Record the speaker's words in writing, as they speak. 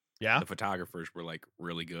Yeah. The photographers were like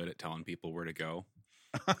really good at telling people where to go.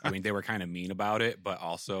 I mean, they were kind of mean about it, but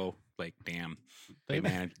also like, damn, they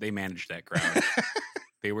managed that crowd.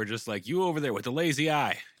 They were just like, you over there with the lazy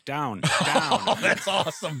eye, down. Oh, that's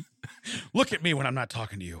awesome. Look at me when I'm not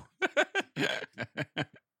talking to you.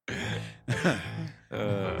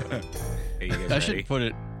 Hey, you guys I ready?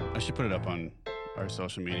 should put it up on our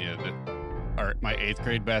social media. My 8th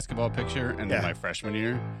grade basketball picture and then my freshman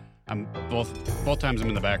year. I'm both times I'm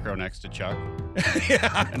in the back row next to Chuck.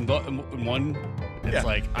 Yeah. And one, it's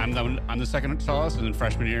like I'm the second tallest, and then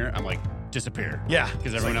freshman year I'm like disappear. Yeah.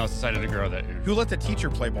 Because everyone else decided to grow that year. Who let the teacher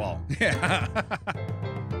play ball? Yeah.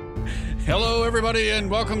 Hello, everybody, and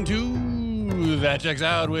welcome to That Checks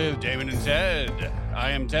Out with Damon and Ted.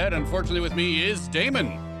 I am Ted. Unfortunately, with me is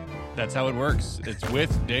Damon. That's how it works. It's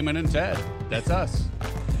with Damon and Ted. That's us.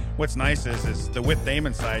 What's nice is the with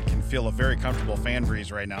Damon side can feel a very comfortable fan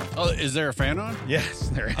breeze right now. Oh, is there a fan on? Yes,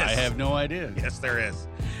 there is. I have no idea. Yes, there is.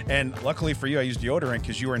 And luckily for you, I used deodorant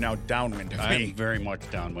because you are now downwind of me. I'm very much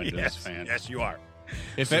downwind of this fan. Yes, you are.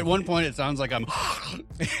 If at one point it sounds like I'm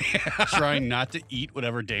trying not to eat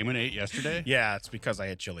whatever Damon ate yesterday, Yeah, it's because I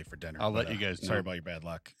had chili for dinner. I'll let you guys know. Sorry about your bad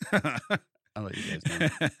luck. I'll let you guys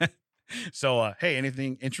know. So, hey,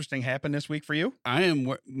 anything interesting happened this week for you?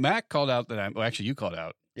 Mac called out that actually you called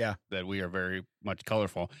out. Yeah. That we are very much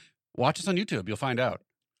colorful. Watch us on YouTube. You'll find out.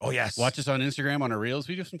 Oh, yes. Watch us on Instagram on our reels.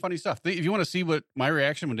 We do some funny stuff. If you want to see what my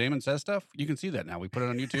reaction when Damon says stuff, you can see that now. We put it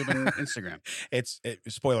on YouTube and Instagram.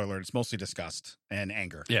 Spoiler alert, it's mostly disgust and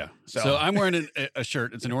anger. Yeah. So- So I'm wearing a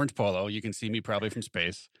shirt. It's an orange polo. You can see me probably from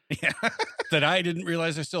space. Yeah. That I didn't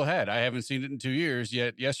realize I still had. I haven't seen it in 2 years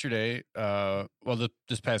yet. Yesterday,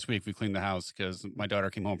 this past week, we cleaned the house because my daughter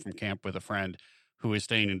came home from camp with a friend who is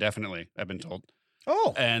staying indefinitely, I've been told.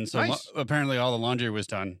 Oh, And so nice. apparently all the laundry was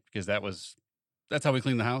done because that's how we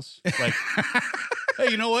clean the house. Like,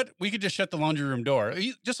 hey, you know what? We could just shut the laundry room door,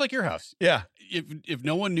 just like your house. Yeah, If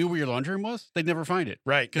no one knew where your laundry room was, they'd never find it.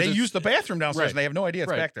 right. 'Cause They it's- use the bathroom downstairs Right. and they have no idea it's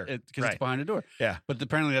Right. back there. Because Right. it's behind the door. Yeah. But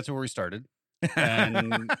apparently that's where we started.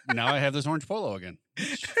 And now I have this orange polo again.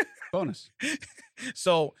 Bonus.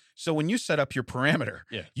 So when you set up your parameter,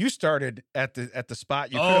 Yeah. you started at the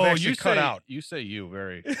spot you could have actually cut out. You say you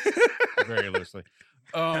very, very loosely.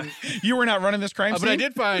 You were not running this crime scene? But I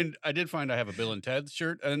did find I have a Bill and Ted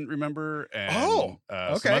shirt, and remember, and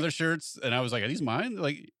okay. some other shirts, and I was like, are these mine?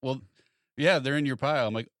 Like, well, yeah, they're in your pile.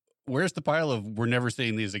 I'm like, where's the pile of we're never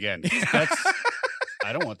seeing these again?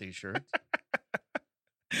 I don't want these shirts.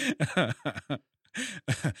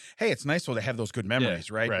 Hey, it's nice though to have those good memories,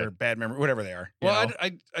 Yeah, right? right. Or bad memory, whatever they are. you Well, know?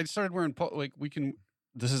 I started wearing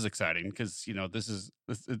this is exciting because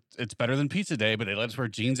it's better than pizza day, but they let us wear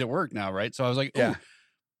jeans at work now, right? So I was like, Yeah.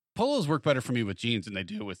 polos work better for me with jeans than they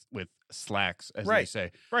do with slacks, as they Right.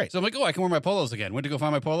 say. Right. So I'm like, I can wear my polos again. Went to go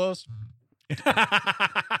find my polos.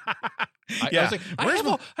 I Yeah. was like, I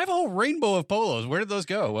have a whole rainbow of polos. Where did those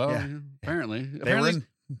go? Well, Yeah. apparently they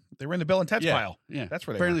were in the Bill and Ted's pile. Yeah, That's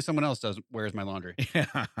where they apparently someone else wears my laundry.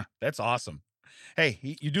 Yeah, that's awesome. Hey,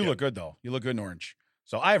 you do Yeah. look good though. You look good in orange.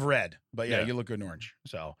 So I have red, but yeah, Yeah. you look good in orange.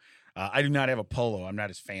 So I do not have a polo. I'm not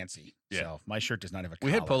as fancy. Yeah. So my shirt does not have a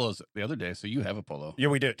We had collar. polos the other day, so you have a polo. Yeah,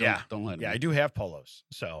 we do. Don't let Yeah, me. I do have polos.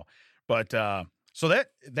 So, but so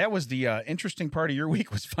that was the interesting part of your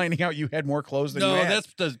week was finding out you had more clothes than you No, had.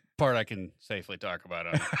 that's the part I can safely talk about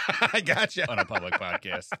on, I gotcha. on a public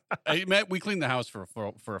podcast. Matt, we cleaned the house for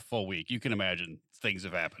a full week. You can imagine things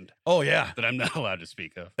have happened Oh yeah, that I'm not allowed to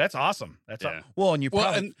speak of. that's awesome. That's Yeah. well, and you Well,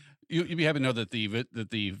 probably and you'd be happy to know that the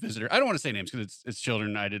visitor. I don't want to say names because it's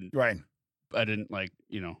children. I didn't right, like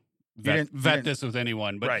You vet didn't- this with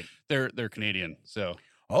anyone, but right. they're Canadian. So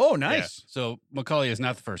Oh, yeah. nice, So Macaulay is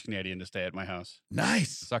not the first Canadian to stay at my house.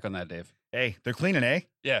 nice. Suck on that, Dave. Hey, they're cleaning, eh?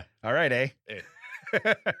 Yeah. All right, eh?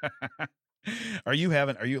 Eh. Are you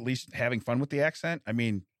at least having fun with the accent? I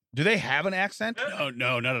mean, do they have an accent?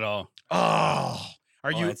 No, not at all. Oh,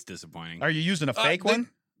 are you That's disappointing. using a fake they- one?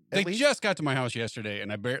 They At least? just got to my house yesterday,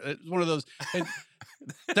 and it's one of those. and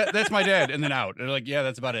that's my dad, and then out. They're like, yeah,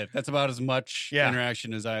 that's about it. That's about as much Yeah.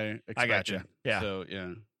 interaction as I expected. I gotcha. Yeah. So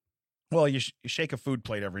yeah. Well, you shake a food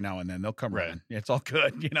plate every now and then; they'll come Right. running. It's all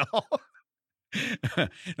good, you know.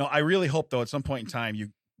 No, I really hope though at some point in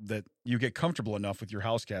time that you get comfortable enough with your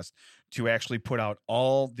house guests to actually put out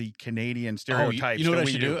all the Canadian stereotypes. You know what that I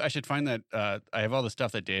we should do? I should find that. I have all the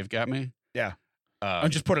stuff that Dave got me. Yeah.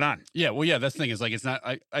 And just put it on. yeah. Well, yeah. That's the thing is like it's not.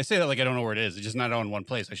 I say that like I don't know where it is. It's just not all in one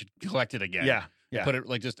place. I should collect it again. Yeah, yeah. Put it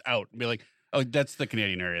like just out and be like, oh, that's the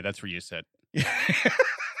Canadian area. That's where you sit.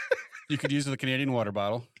 You could use the Canadian water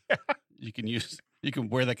bottle. You can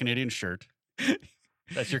wear the Canadian shirt.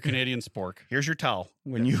 That's your Canadian spork. Here's your towel.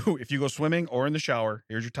 If you go swimming or in the shower,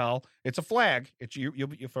 here's your towel. It's a flag. You'll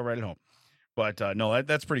feel right at home. But no,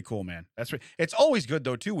 that's pretty cool, man. It's always good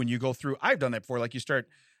though too when you go through. I've done that before. Like you start,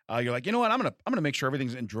 you're like, you know what? I'm gonna make sure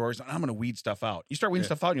everything's in drawers, and I'm gonna weed stuff out. You start weeding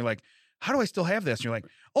stuff out, and you're like, how do I still have this? And you're like,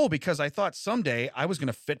 oh, because I thought someday I was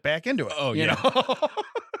gonna fit back into it. Oh, you yeah. know? All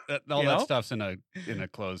You that know? stuff's in a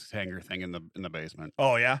closed hanger thing in the basement.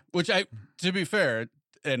 Oh yeah. Which to be fair,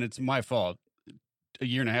 and it's my fault. A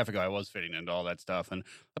year and a half ago, I was fitting into all that stuff, and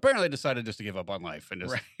apparently I decided just to give up on life and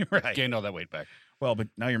just Right. gained all that weight back. Well, but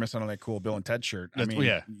now you're missing on that cool Bill and Ted shirt. I That's- mean,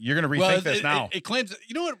 yeah. you're gonna rethink this now. It claims.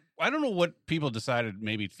 You know what? I don't know what people decided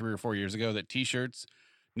maybe 3 or 4 years ago that T-shirts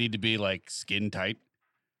need to be like skin tight.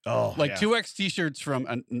 Oh, Like yeah. 2X T-shirts from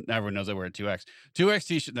everyone knows I wear a 2X. 2X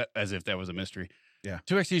T-shirt as if that was a mystery. Yeah.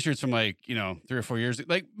 2X T-shirts from 3 or 4 years,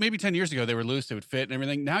 like maybe 10 years ago, they were loose, they would fit and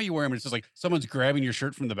everything. Now you wear them, and it's just like someone's grabbing your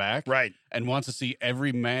shirt from the back, Right. and wants to see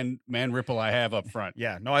every man ripple I have up front.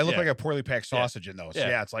 Yeah. No, I look Yeah. like a poorly packed sausage in those. Yeah.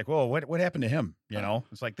 Yeah. It's like, whoa, what happened to him? You know,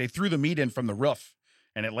 it's like they threw the meat in from the roof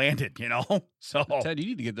and it landed. You know, so Ted, you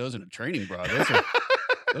need to get those in a training bra.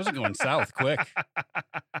 Those are going south quick.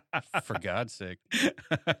 For God's sake,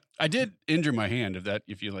 I did injure my hand.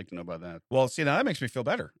 If you'd like to know about that. Well, see, now that makes me feel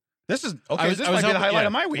better. This is okay. I was This might be the helping- highlight yeah.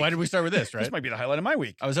 of my week. Why did we start with this? Right. This might be the highlight of my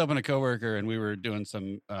week. I was helping a coworker, and we were doing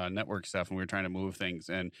some network stuff, and we were trying to move things.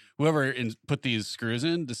 And whoever put these screws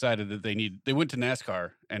in decided that they went to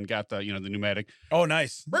NASCAR and got the the pneumatic. Oh,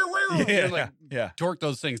 nice. Yeah, Yeah. Yeah. torque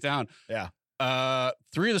those things down. Yeah.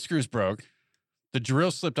 3 of the screws broke. The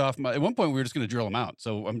drill slipped off. At one point, we were just going to drill them out.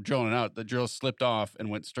 So I'm drilling it out. The drill slipped off and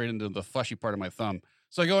went straight into the fleshy part of my thumb.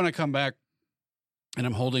 So I go and I come back, and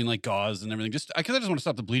I'm holding like gauze and everything, because I just want to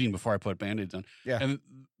stop the bleeding before I put Band-Aids on. Yeah. And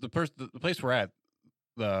the place we're at,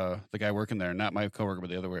 the guy working there, not my coworker, but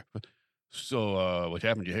the other way. So what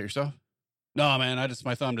happened? Did you hit yourself? No, man.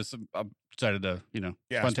 My thumb just decided to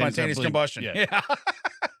Yeah. Spontaneous bleeding. combustion. Yeah.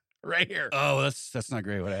 Right here. Oh, that's not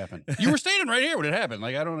great. What happened? You were standing right here when it happened.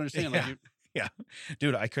 Like, I don't understand. Like, Yeah.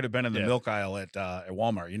 Dude, I could have been in the Yeah. milk aisle at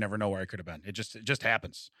Walmart. You never know where I could have been. It just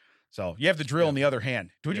happens. So you have the drill in the other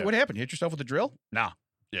hand. Yeah. What happened? You hit yourself with the drill? No.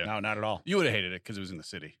 Yeah. No, not at all. you would have hated it because it was in the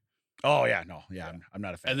city. Oh yeah, no. Yeah, I'm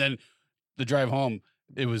not a fan. And then the drive home,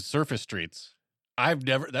 it was surface streets.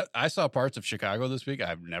 I saw parts of Chicago this week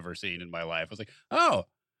I've never seen in my life. I was like, oh,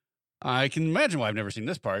 I can imagine why I've never seen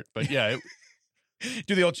this part. But yeah,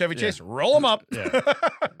 Do the old Chevy Yeah. Chase, roll them up. Yeah.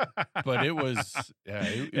 but it was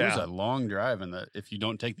it was Yeah. a long drive if you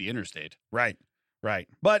don't take the interstate. Right.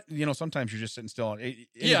 But sometimes you're just sitting still.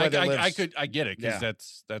 Yeah, I get it because Yeah.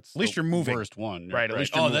 that's At least you're moving. Worst one, Right, at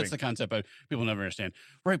least you're oh, moving. that's the concept people never understand.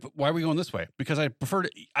 Right, but why are we going this way? Because I prefer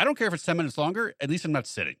to. I don't care if it's 10 minutes longer. At least I'm not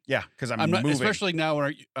sitting. Yeah, because I'm not, moving. especially now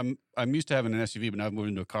when I'm used to having an SUV, but now I've moved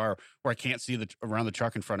into a car where I can't see around the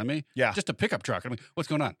truck in front of me. Yeah. Just a pickup truck. I'm like, what's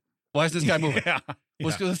going on? Why is this guy moving? Yeah.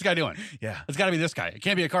 What's this guy doing? Yeah. It's got to be this guy. It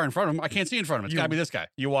can't be a car in front of him. I can't see in front of him. It's got to be this guy.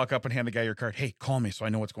 You walk up and hand the guy your card. Hey, call me so I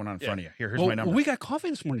know what's going on in front of you. Here's my number. We got coffee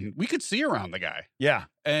this morning. We could see around the guy, Yeah.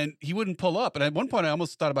 and he wouldn't pull up. And at one point, I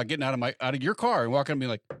almost thought about getting out of your car and walking up and be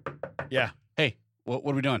like, Yeah. "Hey, what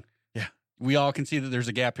are we doing? Yeah. We all can see that there's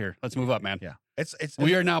a gap here. Let's move up, man. Yeah. It's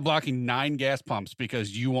We are now blocking 9 gas pumps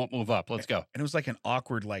because you won't move up. Let's go." and it was like an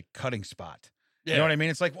awkward cutting spot. Yeah. You know what I mean?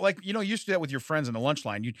 It's like you used to do that with your friends in the lunch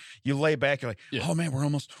line. You lay back, you're like, Yeah. oh man, we're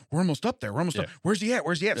almost up there. We're almost Yeah. up. Where's he at?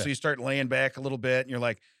 Yeah. So you start laying back a little bit and you're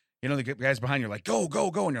like, the guys behind you are like, go,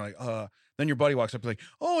 and you're like, then your buddy walks up, like,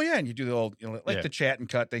 oh yeah, and you do the old, Yeah. the chat and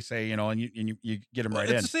cut, they say, and you get them right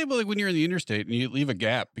It's in. the same like when you're in the interstate and you leave a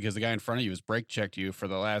gap because the guy in front of you has brake checked you for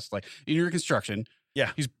the last in your construction.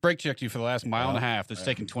 Yeah. He's brake checked you for the last mile and a half. That's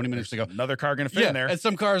taken 20 minutes to go. Another car gonna fit in there. And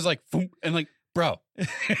some cars like, boom, and like, bro,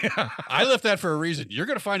 I left that for a reason. You're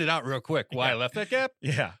going to find it out real quick why I left that gap,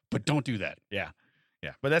 Yeah. but don't do that. Yeah,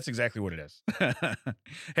 but that's exactly what it is.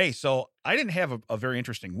 Hey, so I didn't have a very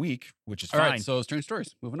interesting week, which is All fine. right, so strange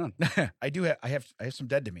stories. Moving on. I have some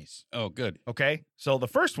dead to me's. Oh, good. Okay, so the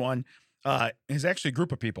first one is actually a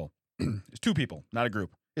group of people. It's 2 people, not a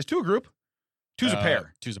group. Is 2 a group? 2's a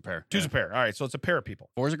pair. 2's a pair. Two's a pair. All right, so it's a pair of people.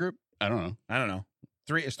 4's a group? I don't know. I don't know.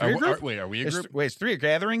 3 is 3 a group? Wait, are we a group? Is 3 a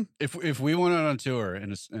gathering? If we went on a tour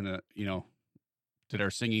and did our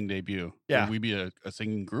singing debut, Yeah. would we be a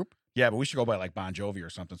singing group? Yeah, but we should go by Bon Jovi or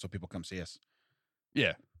something so people come see us.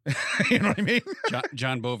 Yeah. You know what I mean?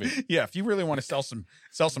 John Bovey. Yeah, if you really want to sell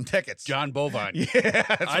some tickets. John Bovine. Yeah,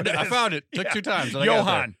 that's what it I is. found it. Took Yeah. 2 times. but I got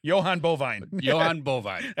there. Johann Bovine. Johann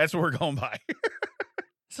Bovine. That's what we're going by.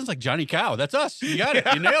 Sounds like Johnny Cow. That's us. You got it.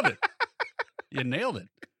 You nailed it. You nailed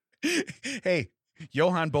it. Hey,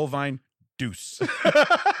 Johann Bovine Deuce.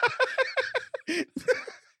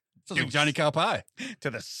 It's Sounds like Johnny Cow Pie. To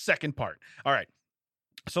the second part. All right.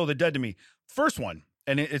 So the dead to me. First one,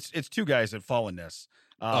 and it's two guys that fall in this.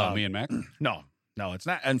 Me and Mac? No, it's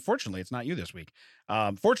not. Unfortunately, it's not you this week.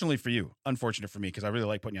 Fortunately for you, unfortunate for me, because I really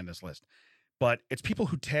like putting you on this list. But it's people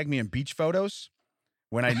who tag me in beach photos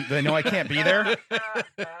when they know I can't be there.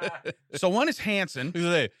 So one is Hanson. Who's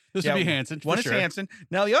they? This would be Hanson. One is sure. Hanson.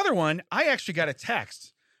 Now the other one, I actually got a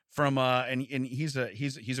text from and he's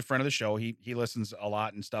a friend of the show. He listens a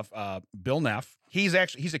lot and stuff. Bill Neff. He's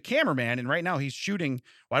a cameraman, and right now he's shooting.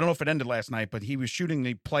 Well, I don't know if it ended last night, but he was shooting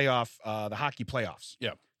the hockey playoffs.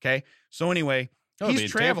 Yeah. Okay. So anyway,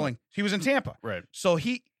 he's traveling. He was in Tampa. Right. So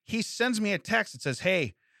he sends me a text that says,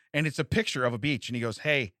 "Hey," and it's a picture of a beach, and he goes,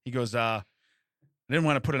 "Hey," I didn't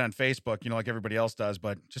want to put it on Facebook, like everybody else does,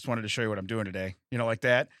 but just wanted to show you what I'm doing today, like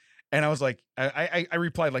that. And I was like, I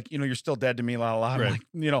replied like, you're still dead to me, la la. Right.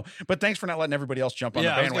 Like, but thanks for not letting everybody else jump on the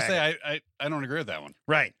bandwagon. I was gonna say I don't agree with that one.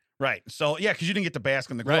 Right. So yeah, because you didn't get to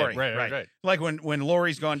bask in the glory. Right. Like when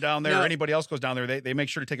Lori's gone down there or anybody else goes down there, they make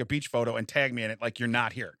sure to take a beach photo and tag me in it like you're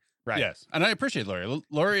not here. Right. Yes. And I appreciate Lori.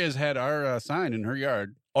 Lori has had our sign in her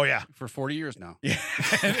yard. Oh yeah. For 40 years now. Yeah.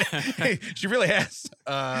 She really has.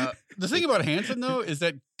 The thing about Hanson though is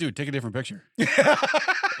that, dude, take a different picture.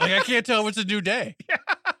 Like I can't tell if it's a new day. Yeah.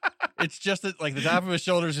 It's just that, like the top of his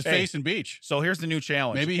shoulders, his face and beach. So here's the new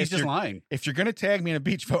challenge. Maybe he's just lying. If you're going to tag me in a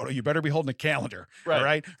beach photo, you better be holding a calendar. Right. All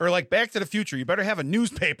right. Or like Back to the Future, you better have a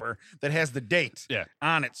newspaper that has the date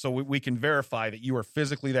on it so we can verify that you are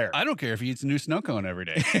physically there. I don't care if he eats a new snow cone every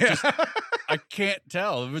day. I can't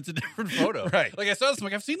tell if it's a different photo. Right. Like I saw this, I'm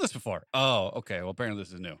like, I've seen this before. Oh, okay. Well, apparently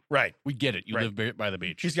this is new. Right. We get it. You live by the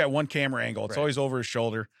beach. He's got one camera angle. It's always over his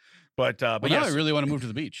shoulder. But now I really want to move to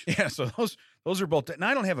the beach. Yeah, so those are both. And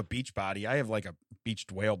I don't have a beach body. I have like a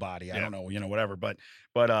beached whale body. I don't know, whatever. But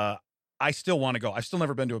I still want to go. I've still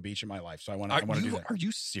never been to a beach in my life, so I want to do that. Are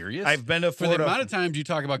you serious? I've been to Florida. For the amount of times you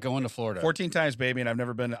talk about going to Florida, 14 times, baby, and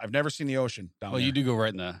I've never seen the ocean down there. Well, you do go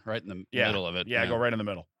right in the middle of it. Yeah, I go right in the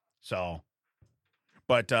middle. So,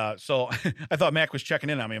 but so I thought Mac was checking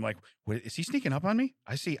in on me. I'm like, is he sneaking up on me?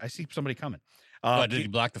 I see somebody coming. Did he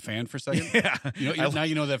block the fan for a second? Yeah. Now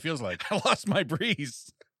you know what that feels like. I lost my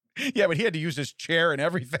breeze. Yeah, but he had to use his chair and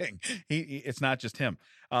everything. It's not just him.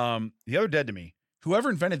 The other dead to me, whoever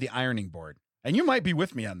invented the ironing board, and you might be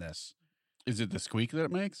with me on this. Is it the squeak that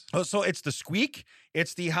it makes? Oh, so it's the squeak.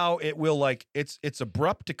 It's the how it will it's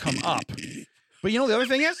abrupt to come up. But the other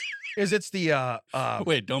thing is it's the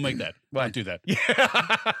wait, don't make that. What? Don't do that.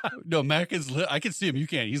 Yeah. No, Mac is I can see him. You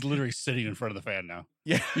can't. He's literally sitting in front of the fan now.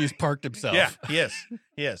 Yeah. He's parked himself. Yeah,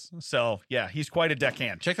 he is. So yeah, he's quite a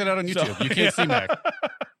deckhand. Check that out on YouTube. You can't see Mac.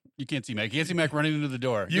 You can't see Mac. You can't see Mac running into the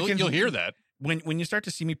door. You'll hear that. When you start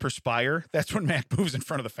to see me perspire, that's when Mac moves in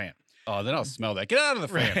front of the fan. Oh, then I'll smell that. Get out of the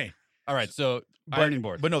fan. Right. All right, so ironing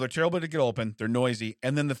board. But no, they're terrible to get open. They're noisy.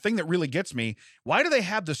 And then the thing that really gets me, why do they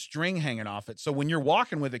have the string hanging off it? So when you're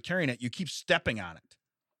walking with it, carrying it, you keep stepping on it.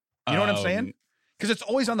 You know what I'm saying? Because it's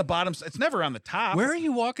always on the bottom. It's never on the top. Where are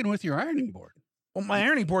you walking with your ironing board? Well, my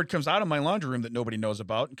ironing board comes out of my laundry room that nobody knows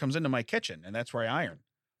about and comes into my kitchen, and that's where I iron.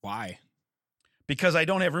 Why? Because I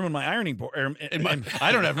don't have room in my ironing board.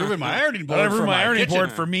 I don't have room in my ironing board. I don't have room in my ironing kitchen.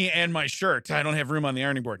 board for me and my shirt. I don't have room on the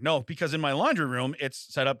ironing board. No, because in my laundry room, it's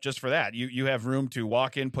set up just for that. You have room to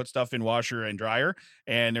walk in, put stuff in washer and dryer,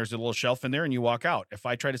 and there's a little shelf in there, and you walk out. If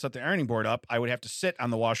I try to set the ironing board up, I would have to sit on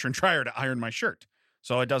the washer and dryer to iron my shirt,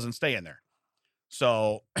 so it doesn't stay in there.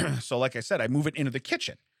 So like I said, I move it into the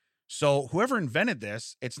kitchen. So whoever invented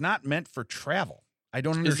this, it's not meant for travel. I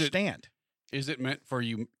don't understand. Is it meant for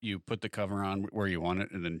you put the cover on where you want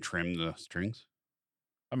it and then trim the strings?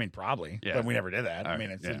 I mean, probably. Yeah. But we never did that. All I mean,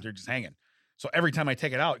 right, they're just hanging. So every time I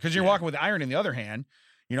take it out, because you're walking with the iron in the other hand,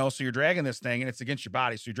 so you're dragging this thing and it's against your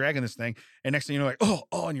body. So you're dragging this thing, and next thing you know, like,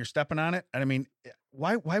 and you're stepping on it. And I mean,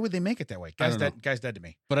 why would they make it that way? Guy's dead to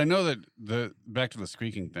me. But I know that back to the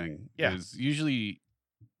squeaking thing is usually,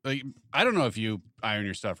 like, I don't know if you iron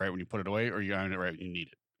your stuff right when you put it away or you iron it right when you need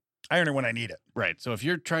it. I iron it when I need it. Right. So if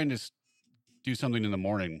you're trying to do something in the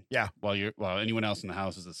morning, while anyone else in the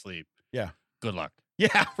house is asleep, good luck.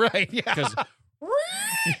 Yeah, right. Yeah, because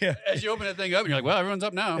as you open that thing up, and you're like, well, everyone's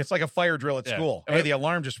up now. It's like a fire drill at school. Hey, the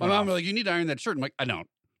alarm just went my off. mom was like, you need to iron that shirt. I'm like, I don't.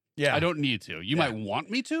 Yeah, I don't need to. You might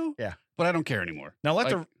want me to. Yeah, but I don't care anymore. Now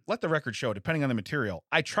let the record show. Depending on the material,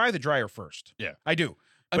 I try the dryer first. Yeah, I do.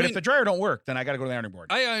 But if the dryer don't work, then I got to go to the ironing board.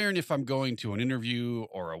 I iron if I'm going to an interview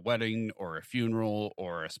or a wedding or a funeral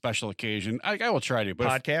or a special occasion. I will try to. But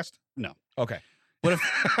podcast? No. Okay. But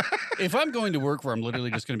if I'm going to work where I'm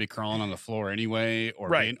literally just going to be crawling on the floor anyway, or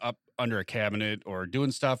being up under a cabinet or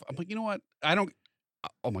doing stuff, I'm like, you know what?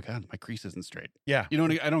 oh my God, my crease isn't straight. Yeah. You know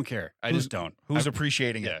what? I don't care. I just don't. Who's I-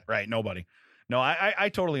 appreciating yeah. it? Right. Nobody. No, I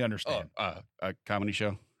totally Oh, understand. a comedy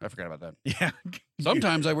show. I forgot about that. Yeah.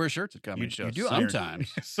 Sometimes I wear shirts at comedy you shows. do iron.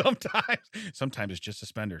 Sometimes. Sometimes it's just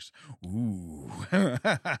suspenders. Ooh.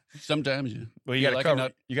 Sometimes. Yeah. Well, you You got to like a cover.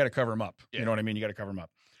 nut? You got to cover them up. Yeah. You know what I mean? You got to cover them up.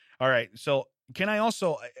 All right. So can I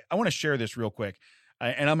also? I want to share this real quick,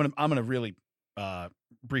 and I'm gonna really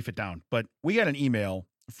brief it down. But we got an email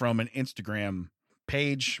from an Instagram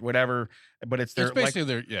page, whatever. But it's their It's basically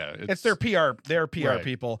their, yeah. it's their PR. Their PR Right.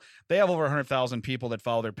 people. They have over 100,000 people that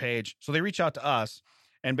follow their page. So they reach out to us,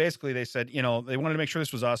 and basically they said, they wanted to make sure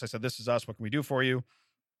this was us. I said, this is us. What can we do for you?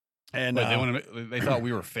 And Wait, they thought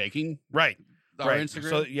we were faking right. our Right. Instagram.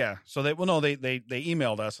 So yeah. So they they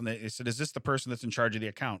emailed us and they said, is this the person that's in charge of the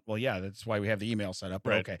account? Well, yeah, that's why we have the email set up. But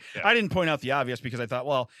Right. okay. Yeah. I didn't point out the obvious because I thought,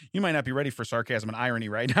 well, you might not be ready for sarcasm and irony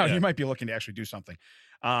right now. Yeah. You might be looking to actually do something.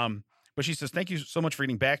 But she says, thank you so much for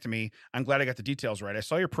getting back to me. I'm glad I got the details right. I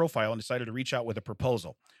saw your profile and decided to reach out with a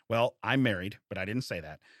proposal. Well, I'm married, but I didn't say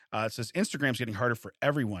that. It says Instagram's getting harder for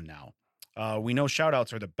everyone now. We know shout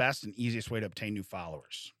outs are the best and easiest way to obtain new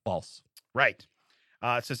followers. False. Right.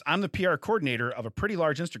 It says, I'm the PR coordinator of a pretty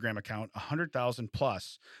large Instagram account, 100,000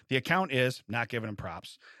 plus. The account is, not giving them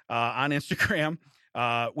props, on Instagram.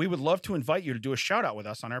 We would love to invite you to do a shout out with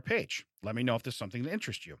us on our page. Let me know if there's something that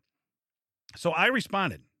interests you. So I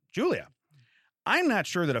responded, Julia, I'm not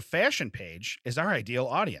sure that a fashion page is our ideal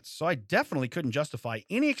audience. So I definitely couldn't justify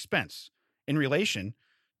any expense in relation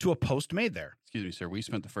to a post made there. Excuse me, sir. We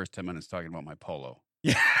spent the first 10 minutes talking about my polo.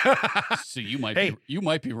 Yeah. So you might Hey. you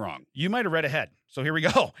might be wrong. You might have read ahead. So here we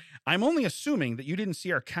go. I'm only assuming that you didn't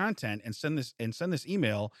see our content and send this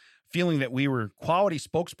email feeling that we were quality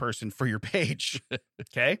spokesperson for your page.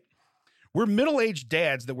 Okay? We're middle-aged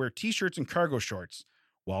dads that wear t-shirts and cargo shorts.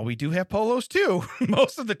 While we do have polos too,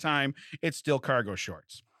 most of the time it's still cargo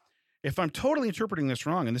shorts. If I'm totally interpreting this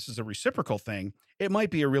wrong and this is a reciprocal thing, it might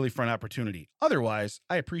be a really fun opportunity. Otherwise,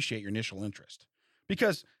 I appreciate your initial interest.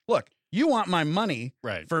 Because look, you want my money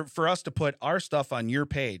Right. for us to put our stuff on your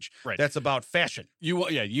page. Right. That's about fashion. You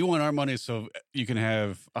want our money so you can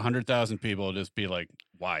have 100,000 people just be like,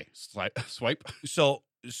 why? Swipe? So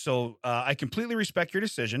I completely respect your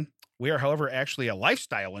decision. We are, however, actually a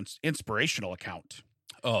lifestyle inspirational account.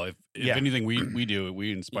 Oh, if Yeah. anything we do,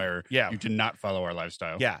 we inspire Yeah. you to not follow our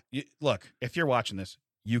lifestyle. Yeah. Look, if you're watching this,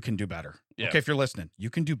 you can do better. Yeah. Okay, if you're listening,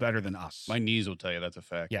 you can do better than us. My knees will tell you that's a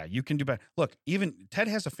fact. Yeah, you can do better. Look, even Ted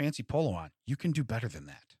has a fancy polo on. You can do better than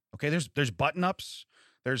that. Okay, there's button ups.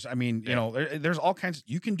 There's there's all kinds.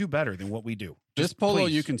 You can do better than what we do. This Just polo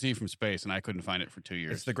please. you can see from space, and I couldn't find it for 2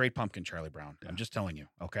 years. It's the Great Pumpkin, Charlie Brown. Yeah. I'm just telling you.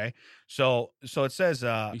 Okay, so it says.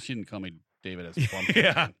 You shouldn't call me David as Pumpkin.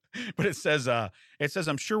 Yeah, but it says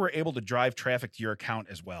I'm sure we're able to drive traffic to your account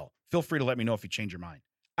as well. Feel free to let me know if you change your mind.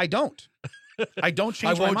 I don't. I don't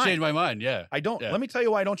change I won't my mind. change my mind. Yeah. I don't. Yeah. Let me tell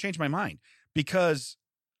you why I don't change my mind. Because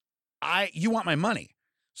you want my money.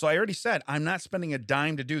 So I already said I'm not spending a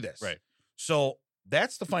dime to do this. Right. So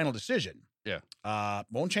that's the final decision. Yeah.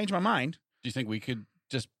 Won't change my mind. Do you think we could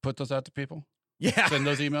just put those out to people? Yeah. Send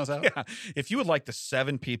those emails out? Yeah. If you would like the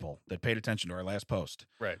 7 people that paid attention to our last post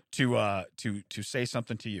Right. to say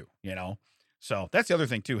something to you, So that's the other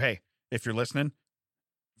thing too. Hey, if you're listening,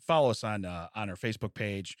 follow us on our Facebook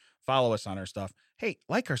page, follow us on our stuff. Hey,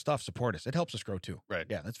 like our stuff, support us. It helps us grow too. Right.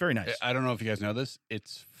 Yeah, that's very nice. I don't know if you guys know this.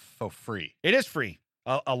 It's for free. It is free.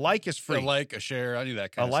 A like is free. A like, a share, I do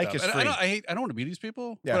that kind A of like stuff. is And free. I don't want to be these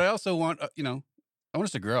people, Yeah. but I also want, I want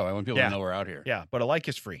us to grow. I want people Yeah. to know we're out here. Yeah, but a like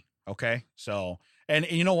is free. Okay. So, and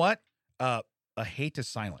you know what? A hate is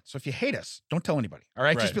silent. So if you hate us, don't tell anybody. All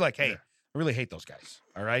right. Just Right. be like, hey, Yeah. I really hate those guys.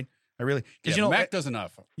 All right. I really, because Yeah, you know, Mac does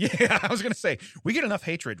enough. yeah, I was going to say, we get enough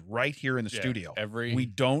hatred right here in the Yeah, studio. Every We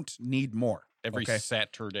don't need more. every okay?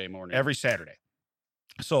 Saturday morning. Every Saturday.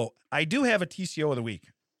 So I do have a TCO of the week.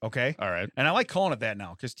 Okay. All right. And I like calling it that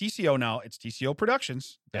now because TCO now, it's TCO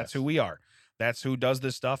Productions. That's Yes. who we are. That's who does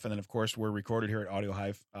this stuff. And then, of course, we're recorded here at Audio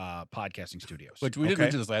Hive podcasting studios. Which we didn't Okay?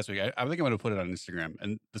 mention this last week. I think I'm going to put it on Instagram.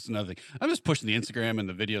 And this is another thing. I'm just pushing the Instagram and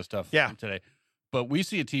the video stuff Yeah. today. But we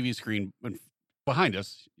see a TV screen behind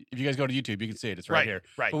us. If you guys go to YouTube, you can see it. It's right here.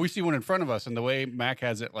 Right. But we see one in front of us. And the way Mac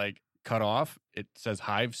has it like cut off, it says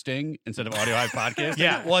Hive Sting instead of Audio Hive Podcast.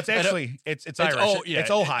 Yeah. Well, it's And, actually, it's Irish. It's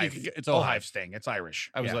you Ohive. can get- it's Ohive Ohive. Sting. It's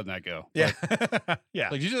Irish. I was yeah. letting that go. Yeah. Yeah.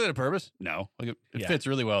 Like, did you do that on purpose? No. Like, it Yeah. fits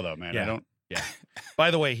really well, though, man. Yeah. I don't.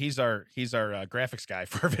 By the way, he's our graphics guy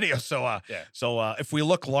for our video. So Yeah. if we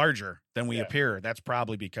look larger than we Yeah. appear, that's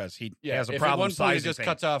probably because he Yeah, has a if problem at one point it sizing just things.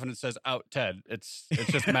 cuts off and it says out Ted. It's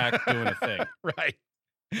just Mac doing a thing. Right.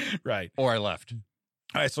 Right. Or I left.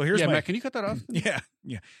 All right, so here's yeah, my Matt, can you cut that off? yeah.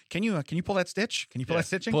 Can you pull that stitch? Can you pull that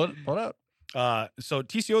stitching? Pull it out. So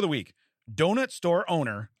TCO of the week. Donut store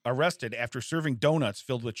owner arrested after serving donuts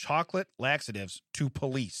filled with chocolate laxatives to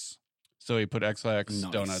police. So he put X-Lax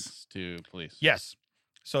Nice. donuts to police. Yes.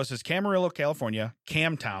 So it says Camarillo, California,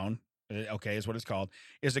 Camtown, okay, is what it's called,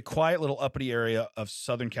 is a quiet little uppity area of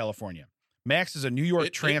Southern California. Max is a New York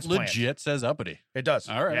It transplant. legit says uppity. It does.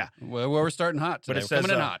 All right. Yeah. Well, we're starting hot today. But it We're says,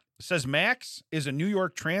 coming in hot. it says Max is a New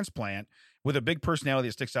York transplant with a big personality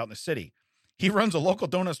that sticks out in the city. He runs a local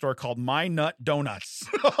donut store called My Nut Donuts.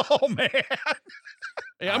 Oh, man.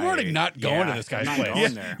 Hey, I'm already not going to this guy's I'm not place.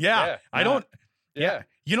 going there. Yeah. I don't. Yeah.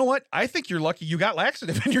 You know what? I think you're lucky you got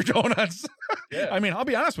laxative in your donuts. Yeah. I mean, I'll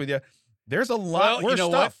be honest with you. There's a lot worse you know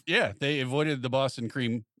stuff. what? Yeah, they avoided the Boston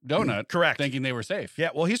cream donut, Correct. thinking they were safe. Yeah,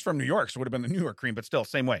 well, he's from New York, so it would have been the New York cream, but still,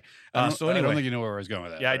 same way. I So don't anyway, think you know where I was going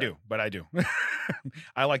with that. yeah, I All do, but I do.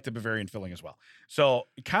 I like the Bavarian filling as well. So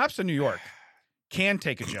cops in New York can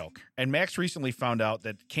take a joke, and Max recently found out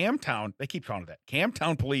that Camtown, they keep calling it that,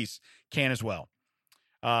 Camtown police can as well.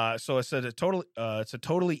 So it said it's a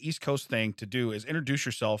totally East Coast thing to do is introduce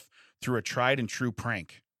yourself through a tried and true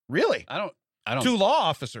prank. Really? I don't. To law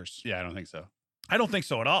officers? Yeah, I don't think so. I don't think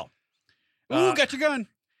so at all. Ooh, got your gun.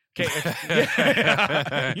 Okay.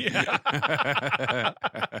 Yeah.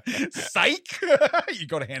 Psych. You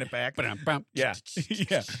go to hand it back. Ba-dum-bum. Yeah.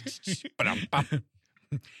 Yeah. Ba-dum-bum.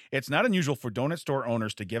 It's not unusual for donut store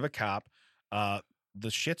owners to give a cop the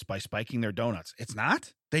shits by spiking their donuts. It's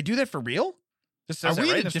not? They do that for real? This Are says that we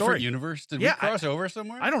right in in a the different story. universe? Did Yeah, we cross over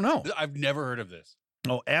somewhere? I don't know. I've never heard of this.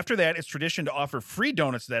 Oh, after that, it's tradition to offer free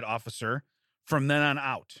donuts to that officer from then on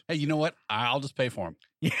out. Hey, you know what? I'll just pay for them.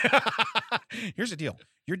 Yeah. Here's the deal.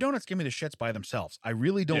 Your donuts give me the shits by themselves. I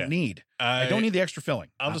really don't Yeah. need. I don't need the extra filling.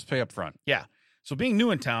 I'll just pay up front. So being new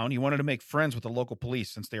in town, he wanted to make friends with the local police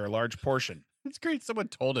since they are a large portion. It's great. Someone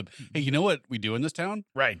told him, "Hey, you know what we do in this town?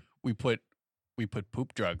 Right. We put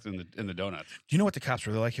poop drugs in the donuts." Do you know what the cops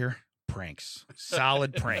really like here? Pranks.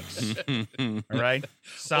 Solid pranks. All All right?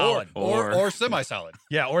 Solid. or semi-solid.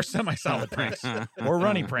 Yeah, or semi-solid pranks. Or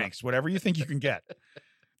runny pranks. Whatever you think you can get.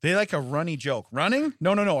 They like a runny joke. Running?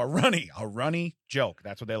 No, a runny joke.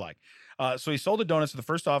 That's what they like. So he sold the donuts to the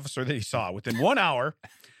first officer that he saw. Within 1 hour,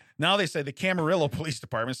 now they say the Camarillo Police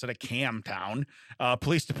Department, instead of Camtown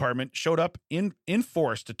Police Department, showed up in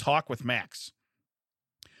force to talk with Max.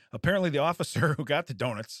 Apparently, the officer who got the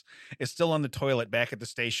donuts is still on the toilet back at the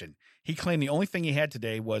station. He claimed the only thing he had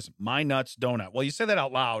today was My Nuts donut. Well, you say that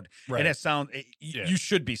out loud, and it sounds, you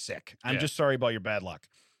should be sick. I'm just sorry about your bad luck.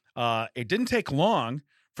 It didn't take long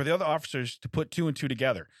for the other officers to put two and two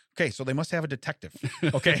together. Okay, so they must have a detective.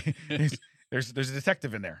 Okay, there's a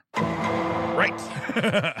detective in there. Right.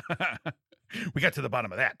 We got to the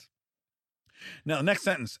bottom of that. Now, next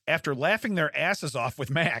sentence. After laughing their asses off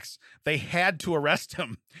with Max, they had to arrest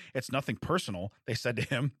him. It's nothing personal, they said to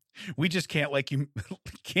him. We just can't let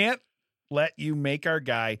you make our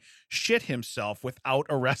guy shit himself without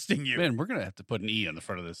arresting you. Man, we're gonna have to put an E on the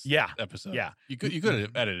front of this episode. Yeah. You could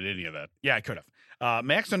have edited any of that. Yeah, I could have.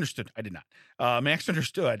 Max understood. I did not. Max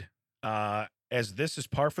understood. As this is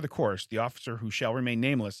par for the course, the officer, who shall remain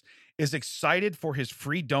nameless, is excited for his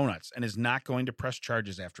free donuts and is not going to press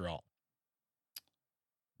charges after all.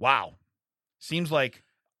 Wow. Seems like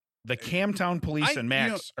the Camtown police and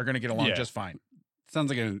Max are going to get along just fine. Sounds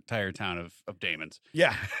like an entire town of Damons.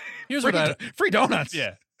 Yeah. Here's free donuts.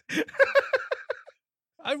 Yeah.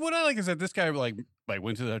 What I like is that this guy like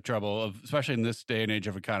went to the trouble of, especially in this day and age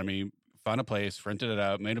of economy, found a place, rented it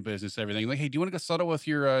out, made a business, everything. Like, hey, do you want to go settle with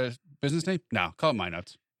your business name? No, call it My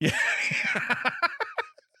Nuts. Yeah.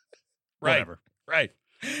 Whatever. Right.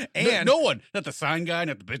 And no one, not the sign guy,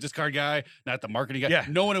 not the business card guy, not the marketing guy. Yeah.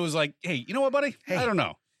 No one was like, hey, you know what, buddy? Hey. I don't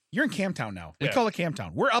know. You're in Camtown now. We Yeah. call it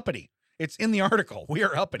Camtown. We're uppity. It's in the article. We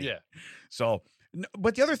are uppity. Yeah. So,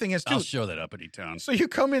 but the other thing is, too, I'll show that uppity town. so you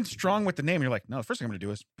come in strong with the name. And you're like, no, the first thing I'm going to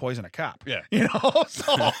do is poison a cop. Yeah. You know,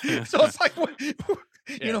 so it's like,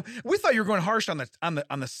 you know, we thought you were going harsh on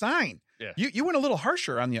the sign. Yeah. You went a little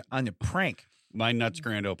harsher on the prank. My Nuts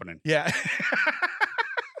grand opening. Yeah.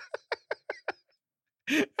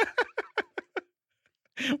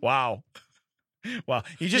 Wow.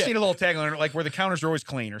 You just need a little tagline, like where the counters are always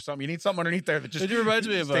clean or something. You need something underneath there that just It reminds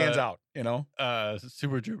me of stands out, you know?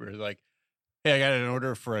 Super Trooper. Like, hey, I got an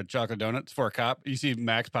order for a chocolate donut. It's for a cop. You see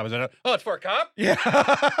Max pop his head up. Oh, it's for a cop? Yeah.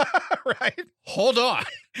 Right. Hold on.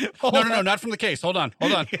 No, not from the case. Hold on.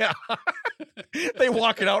 Yeah. They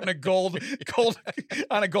walk it out in a gold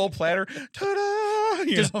on a gold platter.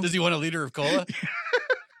 Ta-da! Does he want a liter of cola?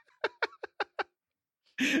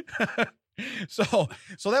 So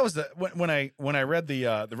that was when I read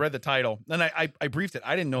the title, then I briefed it.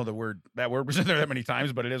 I didn't know that word was in there that many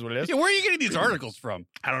times, but it is what it is. Yeah, where are you getting these articles from?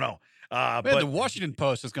 I don't know. Man, But the Washington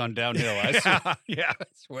Post has gone downhill. I yeah,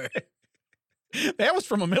 swear. that was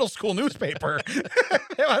from a middle school newspaper. I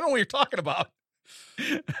don't know what you're talking about.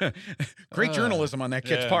 Great journalism on that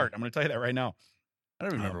kid's yeah. part. I'm going to tell you that right now. I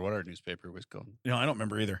don't remember what our newspaper was called. I don't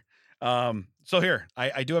remember either. So here,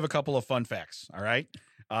 I do have a couple of fun facts. All right.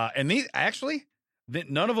 And these actually,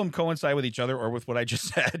 none of them coincide with each other or with what I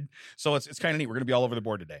just said. So it's kind of neat. We're going to be all over the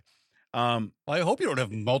board today. Well, I hope you don't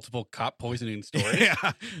have multiple cop poisoning stories.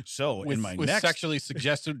 Yeah. So with, in my with next sexually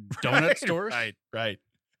suggested donut stores. Right.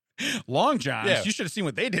 Long John's. Yeah. You should have seen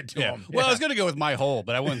what they did to him. Well, I was going to go with my hole,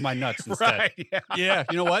 but I went with my nuts instead. Right. Yeah. Yeah.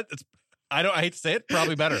 You know what? I hate to say it,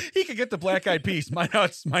 probably better. He could get the Black Eyed Peas. My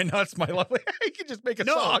nuts, my lovely. He could just make a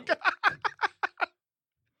song.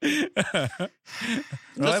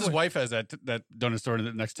 Unless his wife has that donut store in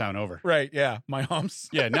the next town over. Right. Yeah. My humps.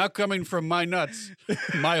 Yeah. Now coming from my nuts,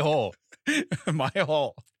 my hole. My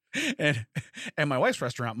hole. And my wife's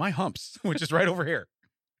restaurant, My Humps, which is right over here.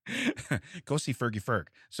 Go see Fergie Ferg.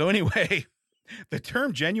 So anyway, the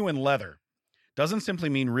term genuine leather doesn't simply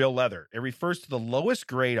mean real leather. It refers to the lowest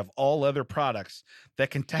grade of all leather products that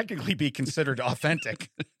can technically be considered authentic.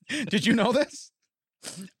 Did you know this?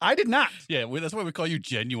 I did not. Yeah, that's why we call you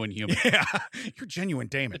genuine human. Yeah, you're genuine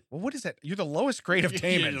Damon. Well, what is that? You're the lowest grade of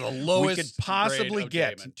Damon You're the lowest we could possibly grade of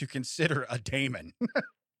get Damon. to consider a Damon.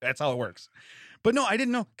 That's how it works. But no, I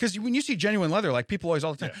didn't know, because when you see genuine leather, like people always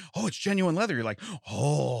all the time, oh, it's genuine leather. You're like,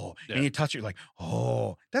 oh, and you touch it, you're like,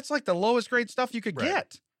 oh, that's like the lowest grade stuff you could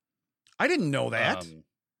get. I didn't know that.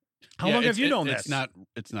 How long have you known this?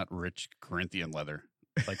 It's not rich Corinthian leather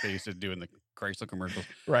like they used to do in the Chrysler commercials.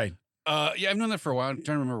 Right. Yeah, I've known that for a while. I'm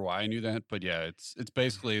trying to remember why I knew that, but yeah, it's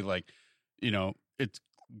basically like, it's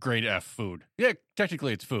grade F food. Yeah,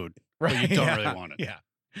 technically it's food, Right. but you don't really want it. Yeah.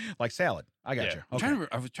 Like salad. I got you. Okay.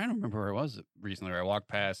 I was trying to remember where I was recently. Where I walked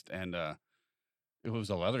past and it was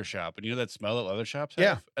a leather shop, and you know that smell that leather shops have?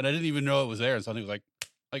 Yeah. And I didn't even know it was there, and something was like,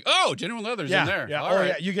 oh, genuine leather's in there. Yeah. All right.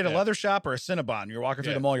 Yeah. You get a leather shop or a Cinnabon. You're walking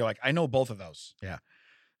through the mall. You're like, I know both of those. Yeah.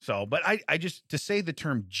 So, but I just, to say the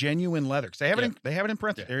term genuine leather, because they have it in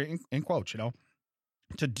parentheses, in quotes,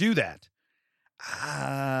 to do that,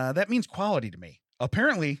 that means quality to me.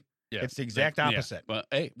 Apparently, it's the exact opposite. But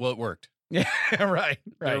hey, well, it worked. Yeah, right.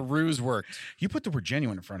 The ruse worked. You put the word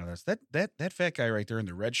genuine in front of this. That fat guy right there in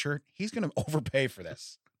the red shirt, he's going to overpay for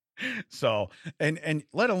this. So, and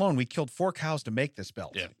let alone we killed 4 cows to make this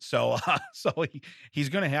belt. Yeah. So he's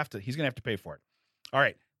going to have to pay for it. All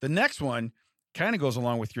right. The next one kind of goes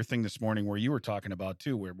along with your thing this morning where you were talking about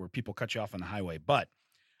too, where people cut you off on the highway. But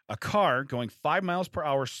a car going 5 miles per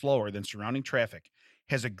hour slower than surrounding traffic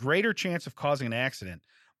has a greater chance of causing an accident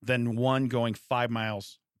than one going 5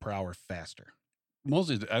 miles per hour faster.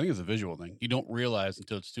 Mostly, I think it's a visual thing. You don't realize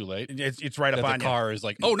until it's too late. It's right up on the car is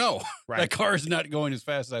like, oh no, right. That car is not going as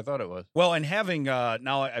fast as I thought it was. Well, and having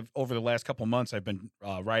now I've over the last couple of months I've been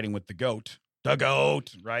riding with the goat,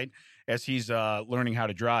 right? As he's learning how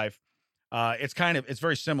to drive. It's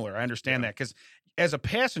very similar. I understand that because as a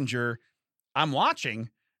passenger, I'm watching,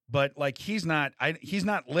 but like he's not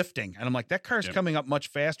lifting, and I'm like, that car's coming up much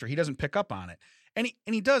faster. He doesn't pick up on it. And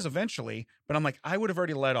he does eventually, but I'm like, I would have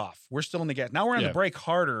already let off. We're still in the gas. Now we're on the brake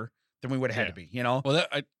harder than we would have had to be, Well,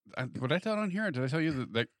 what I tell on here? Did I tell you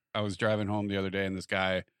that I was driving home the other day and this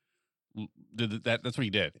guy did that? That's what he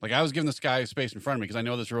did. Like I was giving this guy space in front of me because I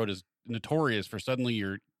know this road is notorious for suddenly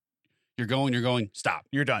you're going, stop.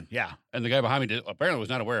 You're done. Yeah. And the guy behind me apparently was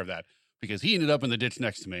not aware of that because he ended up in the ditch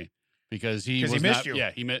next to me because he missed you. Yeah,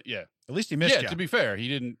 At least he missed you. Yeah, to be fair, he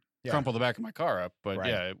didn't crumple the back of my car up, but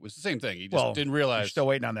it was the same thing. He just didn't realize. You're still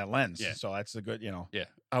waiting on that lens. Yeah. So that's a good, Yeah.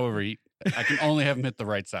 However, I can only have him hit the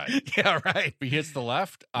right side. Yeah, right. If he hits the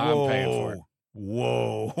left, I'm paying for it.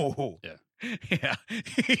 Whoa. Yeah. Yeah.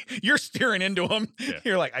 You're steering into him. Yeah.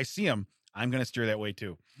 You're like, I see him. I'm going to steer that way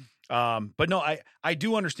too. But no, I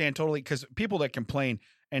do understand totally because people that complain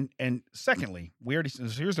and secondly,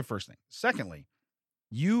 here's the first thing. Secondly,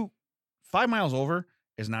 5 miles over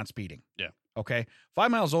is not speeding. Yeah. Okay.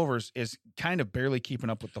 5 miles over is kind of barely keeping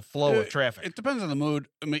up with the flow of traffic. It depends on the mood.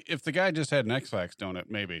 I mean, if the guy just had an X-Lax donut,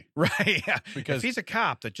 maybe. Right. Yeah. Because if he's a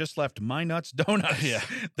cop that just left My Nuts Donuts,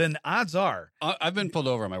 then odds are. I've been pulled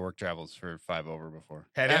over on my work travels for 5 over before.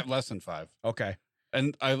 Have you? Less than 5. Okay.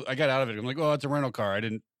 And I got out of it. I'm like, oh, it's a rental car.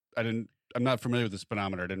 I'm not familiar with the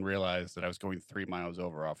speedometer. I didn't realize that I was going 3 miles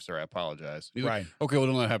over, officer. I apologize. He's right. Like, okay, well,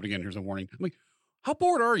 don't let it happen again. Here's a warning. I'm like, how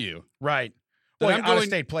bored are you? Right. Well, I'm going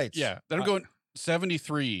state plates. Yeah. Then I'm going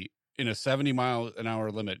 73 in a 70 mile an hour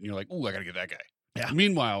limit. And you're like, oh, I got to get that guy. Yeah.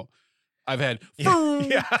 Meanwhile, I've had. Yeah,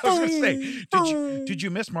 I was gonna say, did you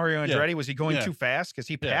miss Mario Yeah. Andretti? Was he going Yeah. too fast? Because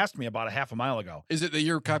he Yeah. passed me about a half a mile ago. Is it that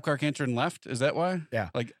your cop car can't turn left? Is that why? Yeah.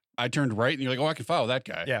 Like I turned right, and you're like, oh, I can follow that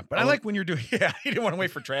guy. Yeah, but I Oh, like when you're doing. Yeah, you didn't want to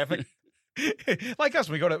wait for traffic. Like us,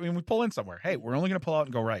 when we pull in somewhere. Hey, we're only gonna pull out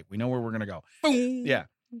and go right. We know where we're gonna go. boom. Yeah.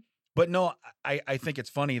 But no, I think it's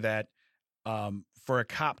funny that for a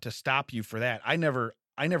cop to stop you for that, I never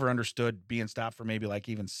understood being stopped for maybe like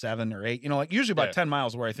even 7 or 8. Like usually about Yeah. 10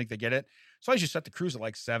 miles where I think they get it. So I usually set the cruise at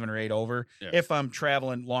like 7 or 8 over Yeah. if I'm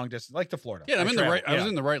traveling long distance, like to Florida. Yeah, I'm in the travel, right. I was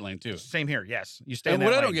in the right lane too. Same here. Yes, you stay. And in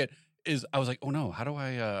what that I don't lane. get is I was like, oh no, how do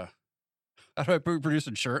I produce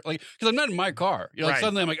insurance? Like, because I'm not in my car. Like Right.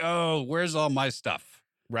 suddenly I'm like, oh, where's all my stuff?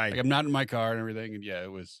 Right. Like I'm not in my car and everything. And yeah,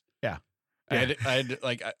 it was. Yeah. I had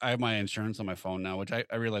like I have my insurance on my phone now, which I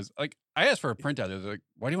realized like I asked for a printout. They was like,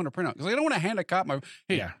 why do you want a printout? Because I don't want to hand a cop my.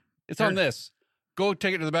 Hey, Yeah. it's on this. Go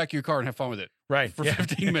take it to the back of your car and have fun with it. Right. For Yeah.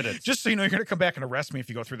 15 minutes. Just so you know, you're going to come back and arrest me if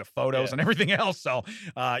you go through the photos Yeah. and everything else. So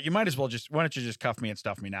you might as well why don't you just cuff me and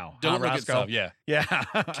stuff me now? Don't Huh, look at Roscoe? stuff. Yeah. Yeah.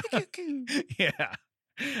 Yeah.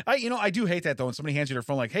 I do hate that though. When somebody hands you their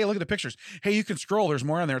phone, like, hey, look at the pictures. Hey, you can scroll. There's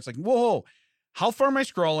more on there. It's like, whoa, how far am I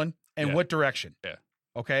scrolling and Yeah. what direction? Yeah.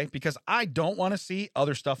 Okay. Because I don't want to see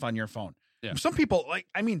other stuff on your phone. Yeah. Some people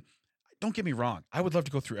don't get me wrong. I would love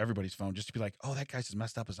to go through everybody's phone just to be like, oh, that guy's as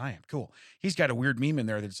messed up as I am. Cool. He's got a weird meme in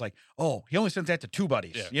there that's like, oh, he only sends that to 2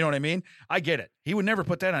 buddies. Yeah. You know what I mean? I get it. He would never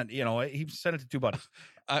put that on, he sent it to 2 buddies.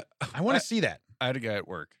 I want to see that. I had a guy at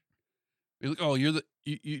work. He's like, oh, you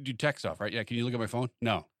do tech stuff, right? Yeah. Can you look at my phone?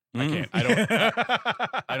 No, I can't. I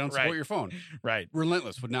don't. I don't support Right. your phone. Right.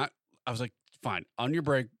 Relentless would not. I was like, fine, on your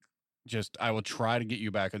break. Just I will try to get you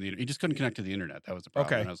back on the internet. He just couldn't connect to the internet. That was the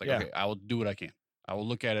problem. Okay, And I was like, yeah. okay, I will do what I can. I will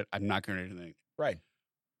look at it. I'm not going to do anything. Right.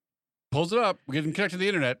 Pulls it up. We get him connected to the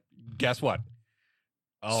internet. Guess what?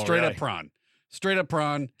 Oh, Straight really? up prawn. Straight up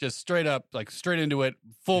prawn. Just straight up, like straight into it.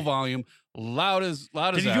 Full volume. Loud as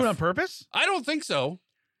Did as he do it F. on purpose? I don't think so.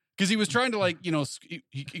 Because he was trying to like,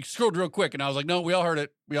 he scrolled real quick, and I was like, no, we all heard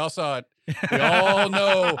it. We all saw it. We all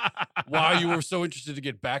know why you were so interested to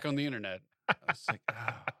get back on the internet. I was like,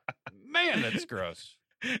 oh, man, that's gross.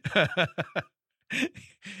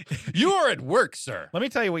 You are at work, sir. Let me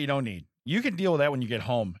tell you what you don't need. You can deal with that when you get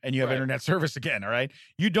home and you have Right. internet service again. All right.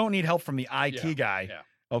 You don't need help from the IT Yeah, guy. yeah.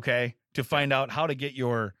 Okay. To find out how to get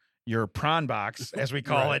your prawn box, as we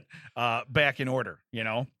call Right. it, back in order.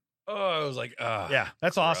 Oh, I was like, Yeah.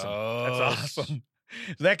 That's awesome. That's gross. awesome.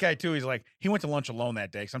 So that guy too, he's like, he went to lunch alone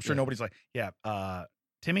that day. So I'm sure Yeah. nobody's like, yeah,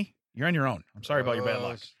 Timmy, you're on your own. I'm sorry about your bad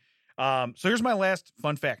luck. Gross. So here's my last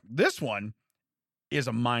fun fact. This one is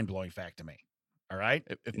a mind-blowing fact to me. All right.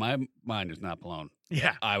 If my mind is not blown,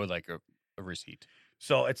 Yeah. I would like a receipt.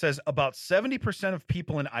 So it says about 70% of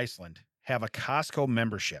people in Iceland have a Costco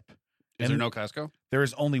membership. Is there no Costco? There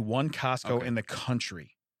is only one Costco Okay. in the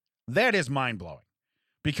country. That is mind-blowing.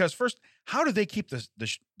 Because first, how do they keep the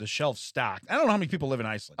shelves stocked? I don't know how many people live in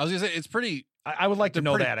Iceland. I was gonna say it's pretty. I would like to they're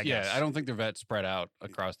know pretty- that, I guess. Yeah, I don't think they're that spread out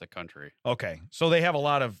across the country. Okay. So they have a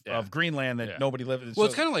lot of Yeah. Greenland that Yeah. nobody lives in. Well,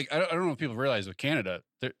 it's kind of like I don't know if people realize with Canada,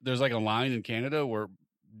 there's like a line in Canada where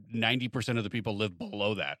 90% of the people live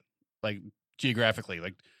below that, like geographically.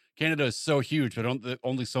 Like Canada is so huge, but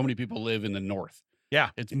only so many people live in the north.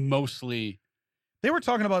 Yeah. It's mostly They were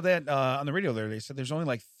talking about that on the radio there. They said there's only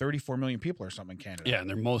like 34 million people or something in Canada. and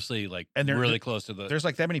they're mostly like And they're- really close to the. There's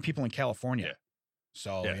like that many people in California. Yeah.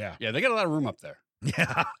 So yeah, they got a lot of room up there.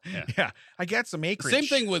 Yeah. Yeah. Yeah. I got some acreage. Same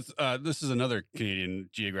thing with this is another Canadian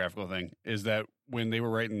geographical thing is that when they were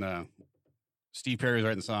writing Steve Perry was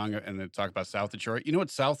writing the song and they talk about South Detroit. You know what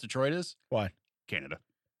South Detroit is? What? Canada.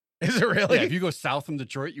 Is it really? Yeah, if you go south from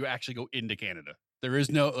Detroit, you actually go into Canada. There is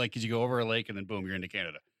no like because you go over a lake and then boom, you're into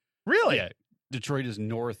Canada. Really? Yeah, Detroit is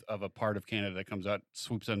north of a part of Canada that comes out,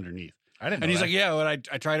 swoops underneath. I didn't know And he's that. like, yeah, well, I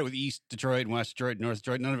tried it with East Detroit and West Detroit, North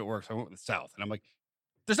Detroit, none of it works. So I went with the South, and I'm like,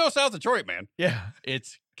 there's no South Detroit, man. Yeah.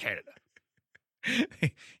 It's Canada.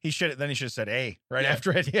 He should have said A right Yeah.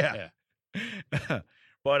 after it. Yeah.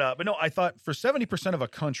 But no, I thought for 70% of a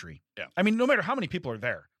country, Yeah. I mean, no matter how many people are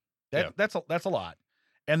there, Yeah. that's a lot.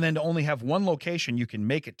 And then to only have one location you can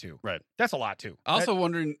make it to. Right. That's a lot too. Also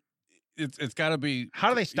wondering, it's got to be How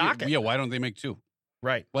do they stock it? Yeah, why don't they make two?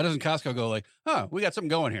 Right. Why doesn't Costco go like, we got something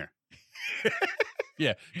going here?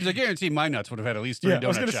 Yeah, because I guarantee my nuts would have had at least 3 Yeah, donut I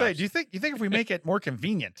was going to say, shops. do you think if we make it more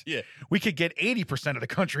convenient, Yeah. we could get 80% of the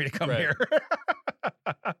country to come Right. here?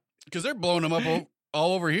 Because they're blowing them up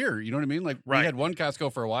all over here. You know what I mean? Like Right. we had one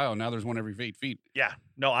Costco for a while, and now there's one every 8 feet. Yeah.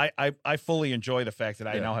 No, I fully enjoy the fact that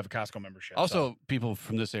I Yeah. now have a Costco membership. Also, people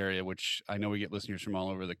from this area, which I know we get listeners from all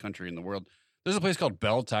over the country and the world. There's a place called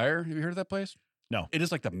Bell Tire. Have you heard of that place? No. It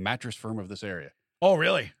is like the mattress firm of this area. Oh,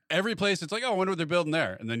 really? Every place, it's like, oh, I wonder what they're building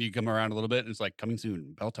there. And then you come around a little bit, and it's like, coming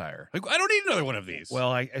soon, Bell Tire. Like, I don't need another one of these.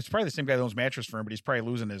 Well, it's probably the same guy that owns Mattress Firm, but he's probably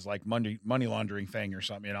losing his like money laundering thing or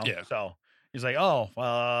something, you know? Yeah. So he's like, oh,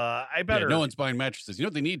 I yeah, better. no one's buying mattresses. You know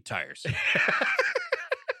what they need? Tires.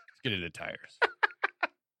 Let's get into tires.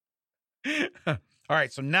 All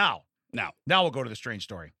right. So now Now, we'll go to the strange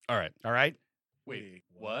story. all right. All right. Wait,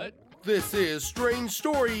 what? This is Strange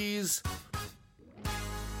Stories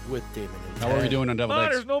with Damon and How are we Ted. doing on Deviled Oh,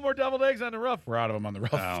 Eggs? there's no more deviled eggs on the roof. We're out of them on the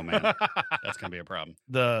roof. Oh, man. That's going to be a problem.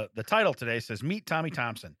 The title today says Meet Tommy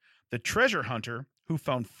Thompson, the treasure hunter who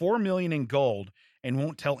found $4 million in gold and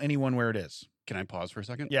won't tell anyone where it is. Can I pause for a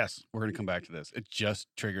second? Yes. We're going to come back to this. It just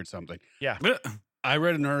triggered something. Yeah. I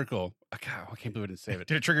read an article. God, I can't believe I didn't save it.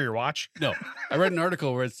 Did it trigger your watch? No, I read an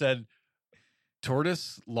article where it said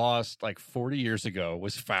tortoise lost like 40 years ago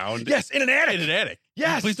was found Yes, in an attic. in an attic.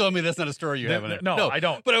 Yes. Please tell me that's not a story you have in it. No, I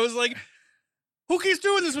don't. But I was like, who keeps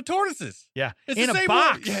doing this with tortoises? Yeah. It's in the a same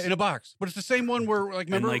box. One. Yeah, in a box. But it's the same one where, like, And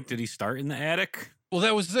remember? like, did he start in the attic? Well,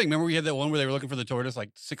 that was the thing. Remember we had that one where they were looking for the tortoise like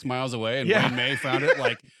 6 miles away, and Yeah. Wayne May found it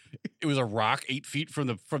like it was a rock 8 feet from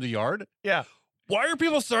the yard. Yeah. Why are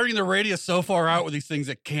people starting the radius so far out with these things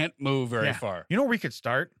that can't move very Yeah. far? You know where we could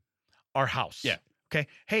start? Our house. Yeah. Okay.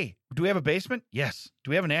 Hey, do we have a basement? Yes.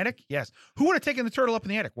 Do we have an attic? Yes. Who would have taken the turtle up in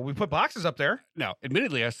the attic? Well, we put boxes up there. Now,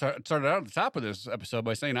 admittedly, I started out at the top of this episode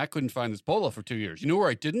by saying I couldn't find this polo for 2 years. You know where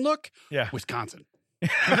I didn't look? Yeah. Wisconsin.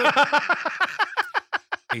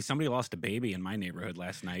 Hey, somebody lost a baby in my neighborhood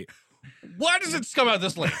last night. Why does it come out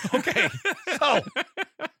this late? Okay.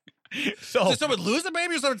 So Did someone lose a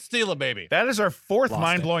baby or someone steal a baby? that is our fourth Lost it.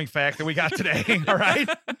 mind-blowing fact that we got today. All right.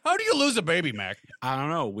 How do you lose a baby, Mac? I don't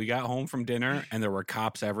know. We got home from dinner and there were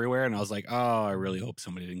cops everywhere. And I was like, oh, I really hope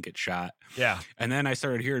somebody didn't get shot. Yeah. And then I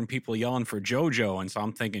started hearing people yelling for JoJo. And so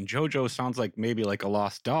I'm thinking JoJo sounds like maybe like a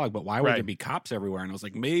lost dog, but why would Right. there be cops everywhere? And I was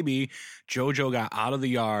like, maybe JoJo got out of the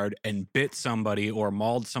yard and bit somebody or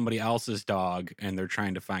mauled somebody else's dog and they're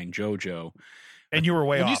trying to find JoJo. And you were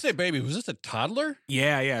way When off. you say baby, was this a toddler?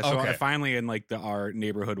 Yeah. So Okay. I finally, in like our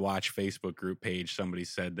neighborhood watch Facebook group page, somebody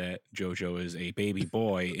said that JoJo is a baby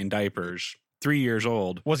boy in diapers, 3 years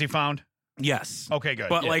old. Was he found? Yes. Okay, good.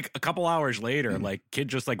 But Yeah. like a couple hours later, like kid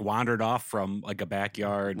just like wandered off from like a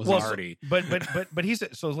backyard Was Well, party. but he's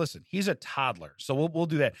so listen, he's a toddler. So we'll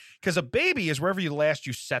do that. Because a baby is wherever you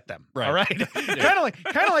set them. Right. All right.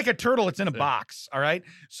 kind of like a turtle, it's in a Yeah. box. All right.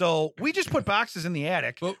 So we just put boxes in the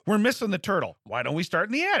attic. Well- We're missing the turtle. Why don't we start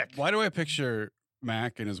in the attic? Why do I picture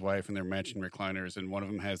Mac and his wife in their matching recliners, and one of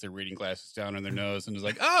them has their reading glasses down on their nose and is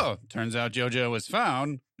like, oh, turns out JoJo was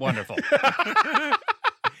found. Wonderful.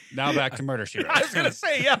 Now back to Murder, She Wrote. I was gonna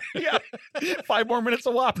say, yeah. 5 more minutes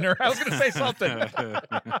of Wapner. I was gonna say something.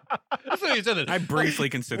 That's what you said. I briefly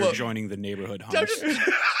considered Well, joining the neighborhood I'm hunt. just-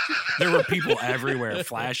 There were people everywhere,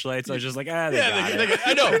 flashlights. I was just like, they got it.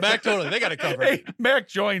 I know, Mac totally. They got it covered. Hey, Mac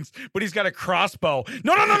joins, but he's got a crossbow.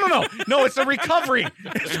 No, it's a recovery.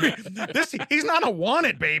 He's not a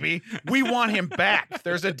wanted baby. We want him back.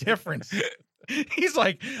 There's a difference. He's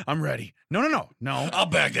like, I'm ready. No. I'll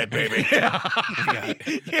bag that baby. Yeah. Yeah.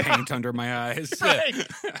 Paint under my eyes. Right.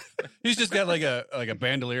 He's just got like a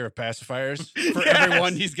bandolier of pacifiers for Yes.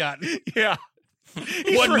 everyone he's got. Yeah.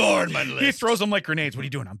 One more in my He list. throws them like grenades. What are you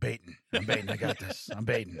doing? I'm baiting. I got this. I'm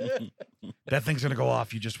baiting. That thing's gonna go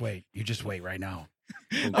off. You just wait. right now.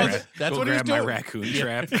 Go Oh, grab, that's go what he was grab my doing. raccoon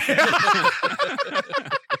trap.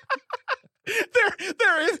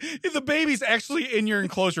 There is the baby's actually in your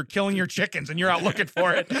enclosure killing your chickens, and you're out looking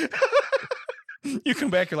for it. You come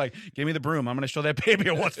back, you're like, give me the broom. I'm gonna show that baby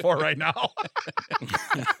what's for right now.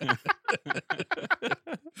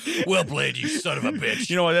 Well played, you son of a bitch.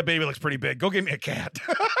 You know what? That baby looks pretty big. Go get me a cat.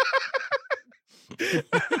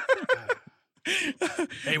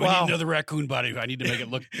 Hey, we Wow. need another raccoon body. I need to make it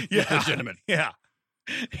look Yeah. legitimate. Yeah.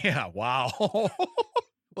 Wow.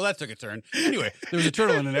 Well, that took a turn. Anyway, there was a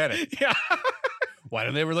turtle in an attic. Yeah. Why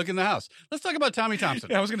didn't they ever look in the house? Let's talk about Tommy Thompson.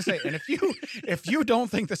 Yeah, I was gonna say, and if you don't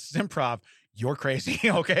think this is improv, you're crazy,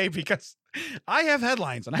 okay? Because I have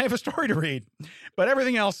headlines and I have a story to read, but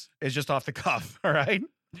everything else is just off the cuff. All right.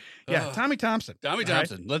 Yeah, Ugh. Tommy Thompson. Tommy all right?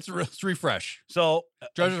 Thompson. Let's refresh. So,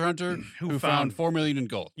 Treasure hunter who found $4 million in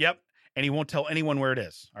gold. yep, and he won't tell anyone where it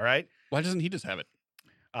is. All right. Why doesn't he just have it?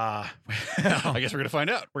 I I guess we're gonna find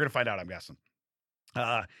out. We're gonna find out. I'm guessing.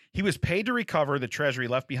 He was paid to recover the treasure he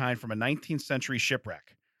left behind from a 19th century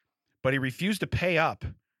shipwreck, but he refused to pay up,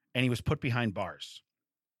 and he was put behind bars.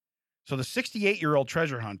 So the 68-year-old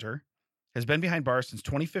treasure hunter has been behind bars since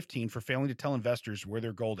 2015 for failing to tell investors where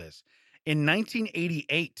their gold is. In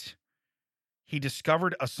 1988, he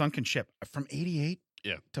discovered a sunken ship. From 88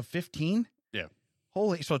 Yeah. to 15? Yeah.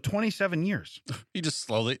 Holy, so 27 years. He just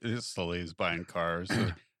slowly is buying cars.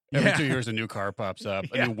 Every 2 years, a new car pops up,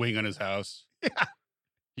 a new wing on his house. Yeah.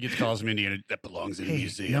 He gets calls from Indiana that belongs in a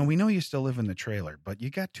museum. Now, we know you still live in the trailer, but you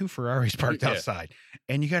got 2 Ferraris parked outside,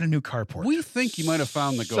 and you got a new carport. We think you might have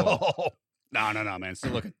found the gold. So, No, man.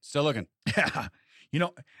 Still looking. yeah, you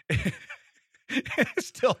know,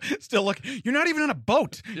 still looking. You're not even on a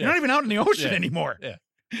boat. You're not even out in the ocean anymore. Yeah.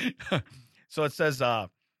 So it says $4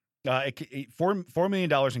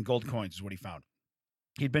 million in gold coins is what he found.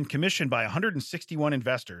 He'd been commissioned by 161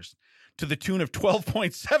 investors to the tune of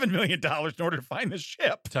 $12.7 million in order to find the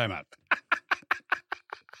ship. Time out.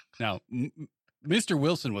 Now, Mr.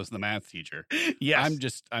 Wilson was the math teacher.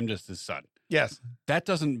 Yes. I'm just his son. Yes. That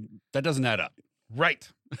doesn't add up. Right.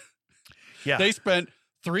 Yeah. They spent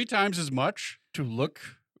 3 times as much to look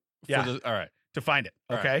for all right. To find it.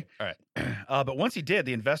 All Okay. right. But once he did,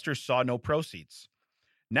 the investors saw no proceeds.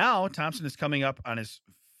 Now, Thompson is coming up on his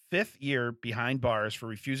 5th year behind bars for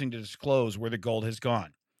refusing to disclose where the gold has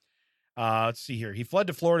gone. Let's see here. He fled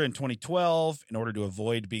to Florida in 2012 in order to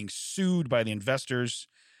avoid being sued by the investors,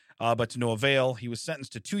 but to no avail. He was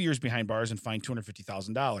sentenced to 2 years behind bars and fined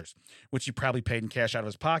 $250,000, which he probably paid in cash out of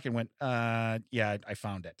his pocket and went, yeah, I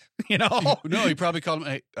found it. You know? No, he probably called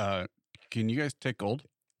him, hey, can you guys take gold?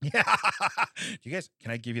 Yeah. You guys, can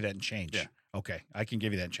I give you that in change? Yeah. Okay, I can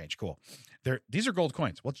give you that in change. Cool. These are gold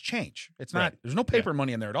coins. Well, it's change. It's not. Right. There's no paper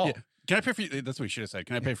money in there at all. Yeah. Can I pay for you? That's what you should have said.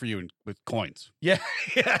 Can I pay for you with coins? Yeah.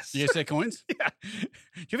 Yes. You guys say coins? Yeah. Do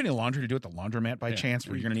you have any laundry to do at the laundromat by chance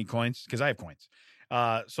where you're going to need coins? Because I have coins.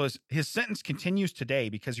 So his sentence continues today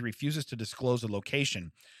because he refuses to disclose the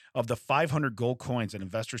location of the 500 gold coins that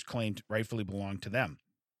investors claimed rightfully belonged to them.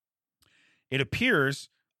 It appears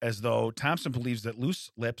as though Thompson believes that loose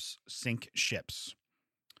lips sink ships.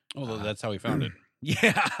 Oh, that's how he found it.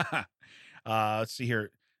 Yeah. Let's see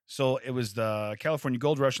here. So it was the California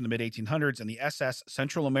Gold Rush in the mid-1800s and the SS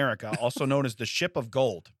Central America, also known as the Ship of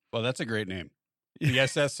Gold. Well, that's a great name. The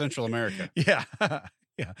SS Central America. Yeah.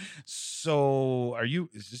 Yeah. So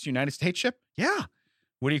is this a United States ship? Yeah.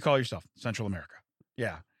 What do you call yourself? Central America.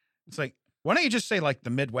 Yeah. It's like, why don't you just say like the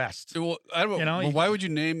Midwest? Well, I don't know. Well, why would you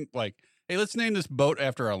name hey, let's name this boat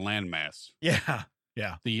after a landmass? Yeah.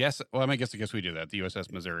 Yeah. Well, I guess we do that. The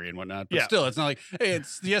USS Missouri and whatnot. But Yeah. still, it's not like, hey,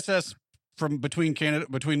 it's the SS from between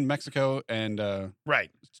Mexico and Right.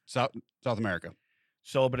 South America.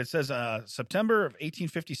 So, but it says September of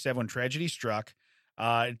 1857, when tragedy struck,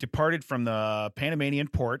 it departed from the Panamanian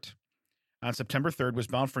port on September 3rd, was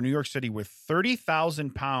bound for New York City with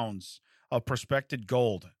 30,000 pounds of prospected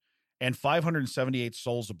gold and 578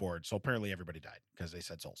 souls aboard. So apparently everybody died because they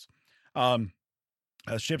said souls.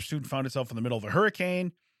 The ship soon found itself in the middle of a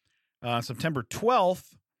hurricane. September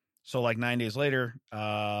 12th, so like 9 days later,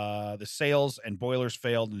 the sails and boilers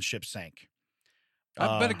failed and the ship sank.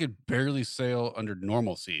 I bet it could barely sail under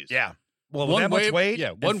normal seas. Yeah. Well, with One that wave- much weight,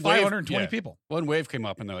 yeah, and one wave- 520 yeah. people. One wave came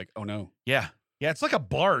up and they're like, oh no. Yeah. Yeah, it's like a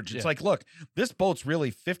barge. It's Yeah. like, look, this boat's really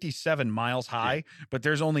 57 miles high, but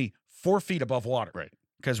there's only 4 feet above water. Right.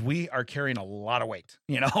 Because we are carrying a lot of weight,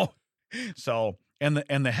 you know? So, and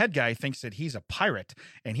the head guy thinks that he's a pirate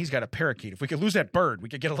and he's got a parakeet. If we could lose that bird, we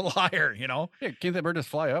could get a little higher, you know? Yeah, can't that bird just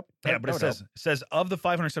fly up? Yeah, but it says of the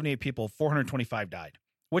 578 people, 425 died,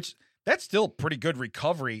 which that's still pretty good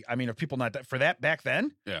recovery. I mean, if people not for that back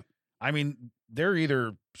then, Yeah. I mean, they're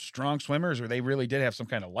either strong swimmers or they really did have some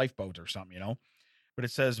kind of lifeboat or something, you know. But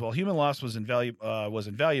it says, while human loss was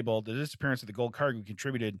invaluable, the disappearance of the gold cargo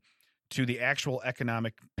contributed to the actual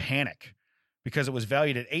economic panic because it was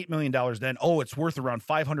valued at $8 million then. Oh, it's worth around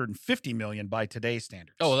 $550 million by today's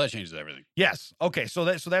standards. Oh, well, that changes everything. Yes. Okay. So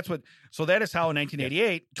that is how in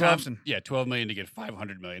 1988 Thompson. 12 million to get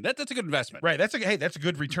 500 million. That's a good investment. Right. That's a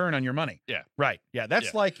good return on your money. Yeah. Right. Yeah.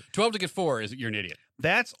 That's like 12 to get 4 is you're an idiot.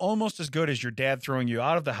 that's almost as good as your dad throwing you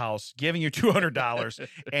out of the house, giving you $200,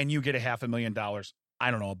 and you get $500,000. I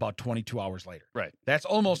don't know, about 22 hours later. Right. That's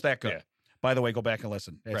almost that good. Yeah. By the way, go back and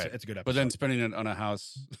listen. It's, Right. it's a good episode. But then spending it on a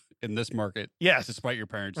house in this market, yes, despite your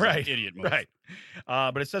parents, right, is an idiot move. right.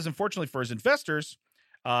 But it says, unfortunately for his investors,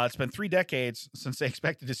 it's been 3 decades since they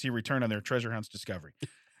expected to see a return on their treasure hunt's discovery.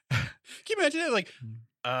 Can you imagine it? Like,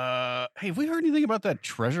 hey, have we heard anything about that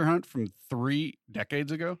treasure hunt from 3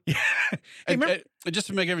 decades ago? Yeah. Hey, remember- Just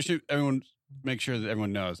to make everyone make sure that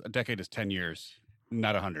everyone knows, a decade is 10 years,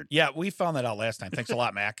 not 100. Yeah, we found that out last time. Thanks a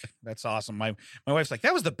lot, Mac. That's awesome. My wife's like,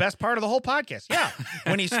 that was the best part of the whole podcast. Yeah,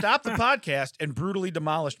 when he stopped the podcast and brutally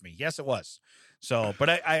demolished me. Yes, it was. So, but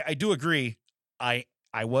I do agree. I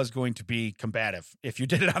was going to be combative if you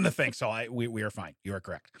did it on the thing. So we are fine. You are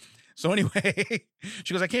correct. So anyway,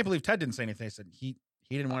 she goes, I can't believe Ted didn't say anything. I said he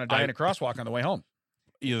didn't want to die in a crosswalk on the way home.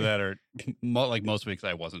 Either that or like most weeks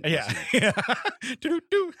I wasn't. Yeah. listening. Yeah.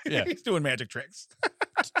 Do-do-do. Yeah. He's doing magic tricks.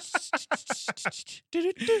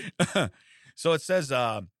 So it says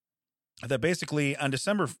that basically on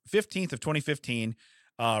December 15th of 2015,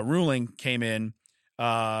 ruling came in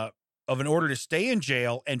of an order to stay in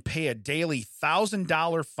jail and pay a daily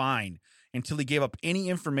 $1,000 fine until he gave up any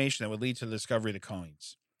information that would lead to the discovery of the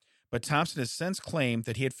coins. But Thompson has since claimed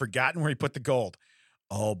that he had forgotten where he put the gold.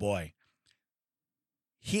 Oh boy.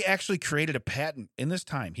 He actually created a patent in this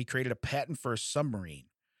time. He created a patent for a submarine,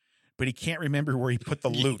 but he can't remember where he put the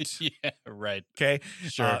loot. Yeah, right. Okay.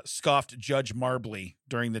 Sure. Scoffed Judge Marbley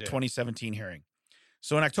during the Yeah. 2017 hearing.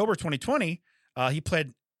 So in October 2020, he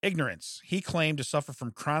pled ignorance. He claimed to suffer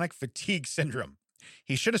from chronic fatigue syndrome.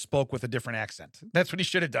 He should have spoke with a different accent. That's what he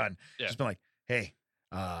should have done. Yeah. Just been like, hey,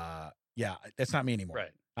 yeah, that's not me anymore.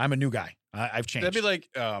 Right. I'm a new guy. I've changed. That'd be like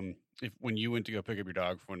if when you went to go pick up your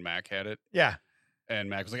dog when Mac had it, yeah. and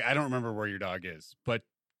Mac was like, "I don't remember where your dog is, but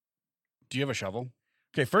do you have a shovel?"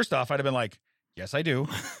 Okay. First off, I'd have been like, yes, I do.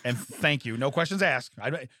 And thank you. No questions asked.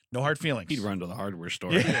 No hard feelings. He'd run to the hardware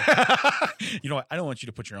store. Yeah. You know what? I don't want you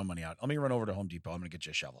to put your own money out. Let me run over to Home Depot. I'm going to get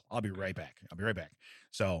you a shovel. I'll be right back.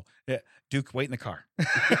 So, Duke, wait in the car.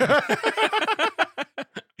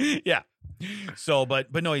 Yeah. So,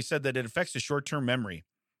 but no, he said that it affects his short-term memory,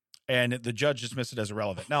 and the judge dismissed it as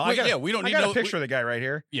irrelevant. Now, Wait, we don't I need got no- a picture of the guy right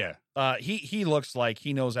here. Yeah, He looks like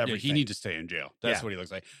he knows yeah. everything. He needs to stay in jail. That's Yeah. what he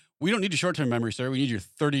looks like. We don't need your short-term memory, sir. We need your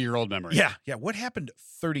 30-year-old memory. Yeah. What happened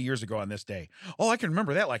 30 years ago on this day? Oh, I can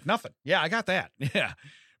remember that like nothing. Yeah, I got that. Yeah.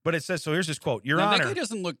 But it says, so here's this quote. Your Now, Honor. that guy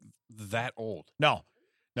doesn't look that old. No.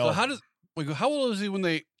 So how old was he when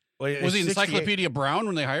they Well, was he 68. Encyclopedia Brown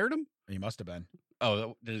when they hired him? He must have been.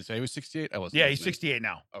 Oh, did it say he was 68? I wasn't. Yeah, he's listening. 68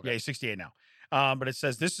 now. Okay. Yeah, he's 68 now. But it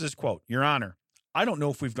says, this is his quote. Your Honor, I don't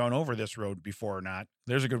know if we've gone over this road before or not.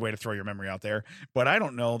 There's a good way to throw your memory out there, but I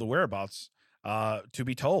don't know the whereabouts to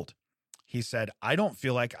be told. He said, I don't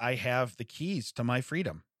feel like I have the keys to my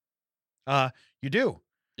freedom. You do.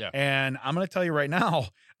 Yeah. And I'm going to tell you right now,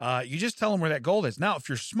 you just tell them where that gold is. Now, if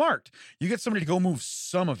you're smart, you get somebody to go move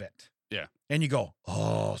some of it. Yeah. And you go,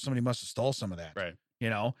 oh, somebody must have stole some of that. Right. You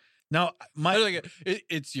know? Now,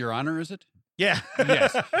 It's Your Honor, is it? yeah.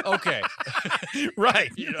 Yes. Okay. Right.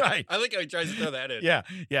 You know, Right. I like how he tries to throw that in. Yeah,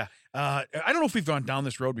 yeah. I don't know if we've gone down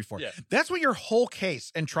this road before. Yeah. That's what your whole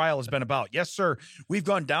case and trial has been about. Yes, sir. We've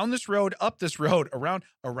gone down this road, up this road, around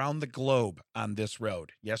the globe on this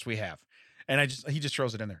road. Yes, we have. And he just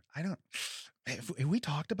throws it in there. Have we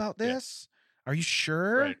talked about this? Are you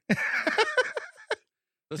sure? Right.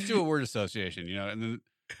 Let's do a word association, and then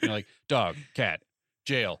like dog, cat,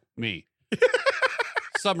 jail, me.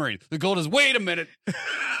 Submarine. The gold is, wait a minute.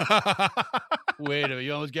 Wait a minute.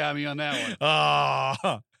 You almost got me on that one.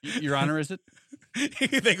 Oh, Your Honor, is it?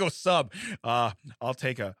 they go sub. I'll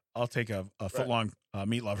take a foot long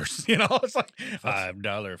meat lovers. It's like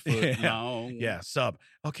 $5 foot Yeah. long. yeah, sub.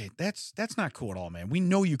 Okay, that's not cool at all, man. We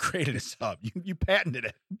know you created a sub. You patented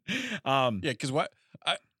it. Yeah, because what?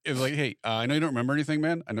 It was like, hey, I know you don't remember anything,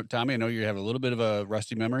 man. I know, Tommy, I know you have a little bit of a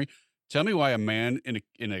rusty memory. Tell me why a man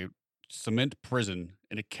in a cement prison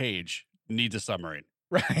in a cage needs a submarine.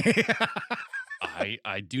 Right.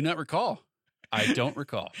 I do not recall. I don't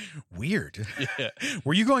recall. Weird. Yeah.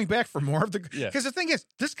 Were you going back for more of the? Yeah. Because the thing is,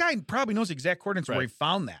 this guy probably knows the exact coordinates where he Right.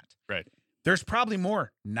 found that. Right. There's probably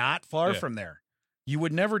more not far Yeah. from there. You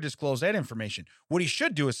would never disclose that information. What he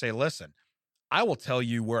should do is say, listen, I will tell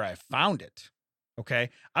you where I found it. Okay.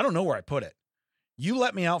 I don't know where I put it. You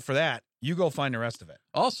let me out for that. You go find the rest of it.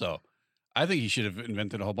 Also, I think he should have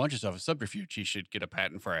invented a whole bunch of stuff. A subterfuge. He should get a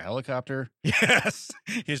patent for a helicopter. Yes.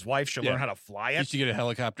 His wife should Yeah. learn how to fly He it. should get a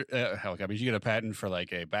helicopter. He should get a patent for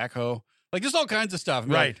like a backhoe. Like just all kinds of stuff.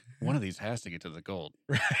 And be Right. like, one of these has to get to the gold.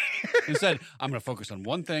 Right. Instead, I'm going to focus on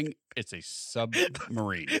one thing. It's a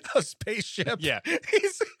submarine. A spaceship. Yeah.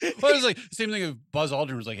 He's, Well, it was like the same thing if Buzz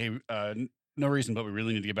Aldrin was like, hey, no reason, but we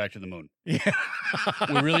really need to get back to the moon. yeah.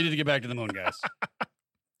 We really need to get back to the moon, guys.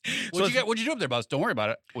 So What'd you do up there, Buzz? Don't worry about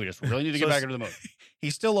it. We just really need to So get back it's- to the moon. He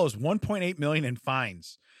still owes $1.8 million in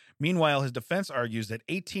fines. Meanwhile, his defense argues that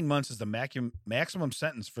 18 months is the maximum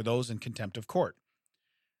sentence for those in contempt of court.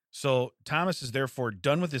 So Thomas is therefore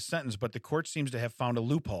done with his sentence, but the court seems to have found a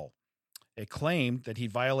loophole. It claimed that he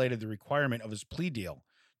violated the requirement of his plea deal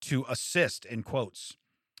to assist, in quotes,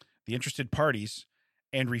 the interested parties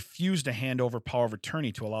and refused to hand over power of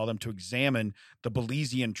attorney to allow them to examine the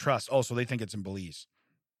Belizean trust. Oh, so they think it's in Belize.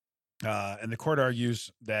 And the court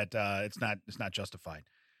argues that it's not justified.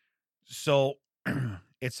 So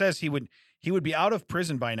it says he would be out of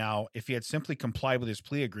prison by now if he had simply complied with his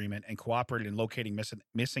plea agreement and cooperated in locating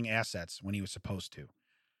missing assets when he was supposed to.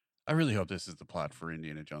 I really hope this is the plot for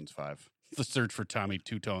Indiana Jones 5. The search for Tommy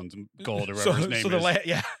Two Tones Gold or whatever his name is.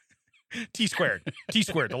 Yeah. T squared.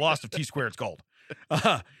 The loss of T squared's gold.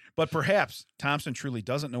 But perhaps Thompson truly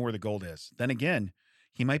doesn't know where the gold is. Then again,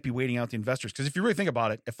 he might be waiting out the investors. Because if you really think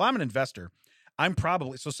about it, if I'm an investor, I'm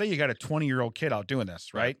probably, so say you got a 20-year-old kid out doing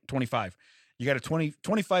this, right? 25. You got a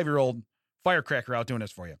 25-year-old firecracker out doing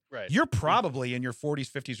this for you. Right. You're probably in your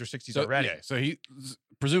 40s, 50s, or 60s already. Yeah, so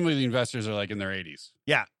presumably the investors are like in their 80s.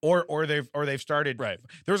 Yeah, or they've started. Right.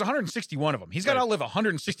 There was 161 of them. He's got to outlive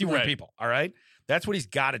 161 people. All right, that's what he's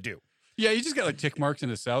got to do. Yeah, you just got like tick marks in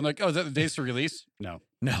his cell. I'm like, oh, is that the days for release? No,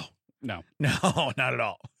 not at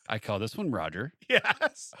all. I call this one Roger.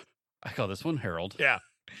 Yes, I call this one Harold. yeah.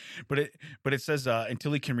 But it says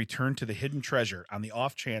until he can return to the hidden treasure on the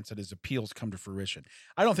off chance that his appeals come to fruition.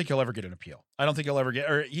 I don't think he'll ever get an appeal. I don't think he'll ever get.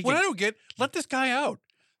 Or he What can, I don't get, let this guy out.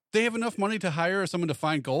 They have enough money to hire someone to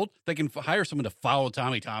find gold. They can hire someone to follow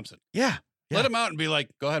Tommy Thompson. yeah. Let him out and be like,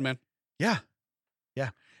 go ahead, man. Yeah.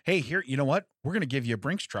 Hey, here, you know what? We're going to give you a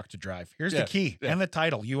Brinks truck to drive. Here's the key and the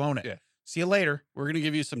title. You own it. Yeah. See you later. We're going to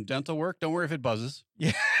give you some dental work. Don't worry if it buzzes.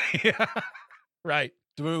 Yeah. Yeah. Right.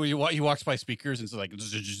 He walks by speakers and it's like,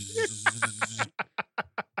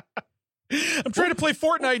 I'm trying to play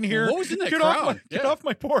Fortnite in here. What was in that Get crowd? Get off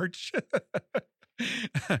my porch.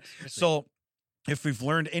 So, if we've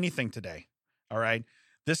learned anything today, all right,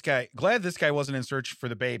 glad this guy wasn't in search for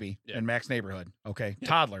the baby in Mac's neighborhood. Okay,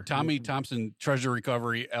 toddler. Tommy Thompson Treasure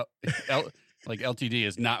Recovery, like LTD,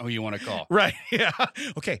 is not who you want to call. Right. Yeah.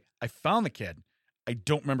 Okay, I found the kid. I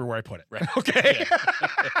don't remember where I put it. Right. Okay.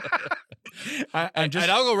 And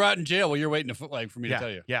I'll go rot in jail while you're waiting for me to tell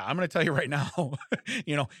you. Yeah, I'm going to tell you right now.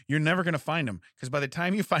 You're never going to find him because by the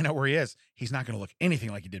time you find out where he is, he's not going to look anything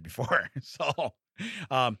like he did before. So,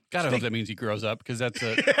 God, I hope that means he grows up because that's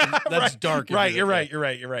right, dark. Right, you're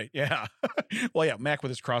right. Yeah. Well, yeah, Mac with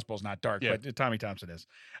his crossbow is not dark, Yeah. but Tommy Thompson is.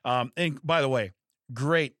 And by the way,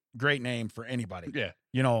 great name for anybody. Yeah.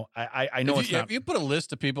 I know If you put a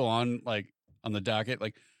list of people on the docket,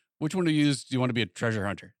 like which one do you want to be a treasure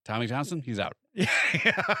hunter? Tommy Thompson? He's out. Yeah.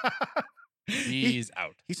 He's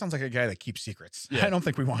out. He sounds like a guy that keeps secrets. Yeah. I don't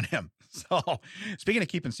think we want him. So, speaking of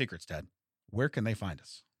keeping secrets, Ted, where can they find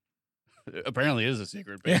us? Apparently, it is a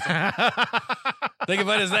secret. They can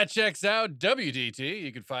find us. That checks out. WDT.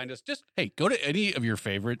 You can find us. Just go to any of your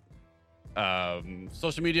favorite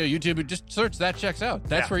social media, YouTube. Just search That Checks Out.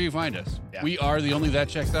 That's where you find us. Yeah. We are the only That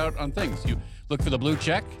Checks Out on things. You look for the blue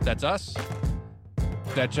check. That's us.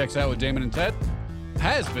 That Checks Out with Damon and Ted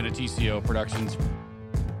has been a TCO Productions.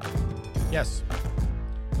 Yes,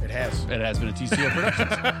 it has. It has been a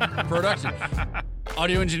TCO production.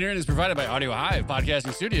 Audio engineering is provided by Audio Hive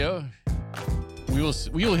Podcasting Studio. We will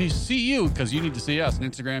see you because you need to see us on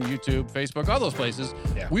Instagram, YouTube, Facebook, all those places.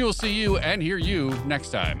 Yeah. We will see you and hear you next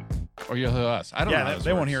time, or you'll hear us. I don't know. Yeah, how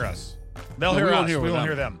they won't works. hear us. They'll No, hear we us. won't hear We won't them.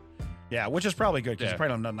 hear them. Yeah, which is probably good because Yeah. you probably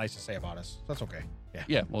don't have nothing nice to say about us. That's okay. Yeah.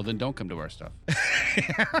 Yeah. Well, then don't come to our stuff,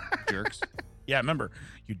 jerks. Yeah. Remember,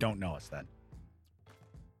 you don't know us then.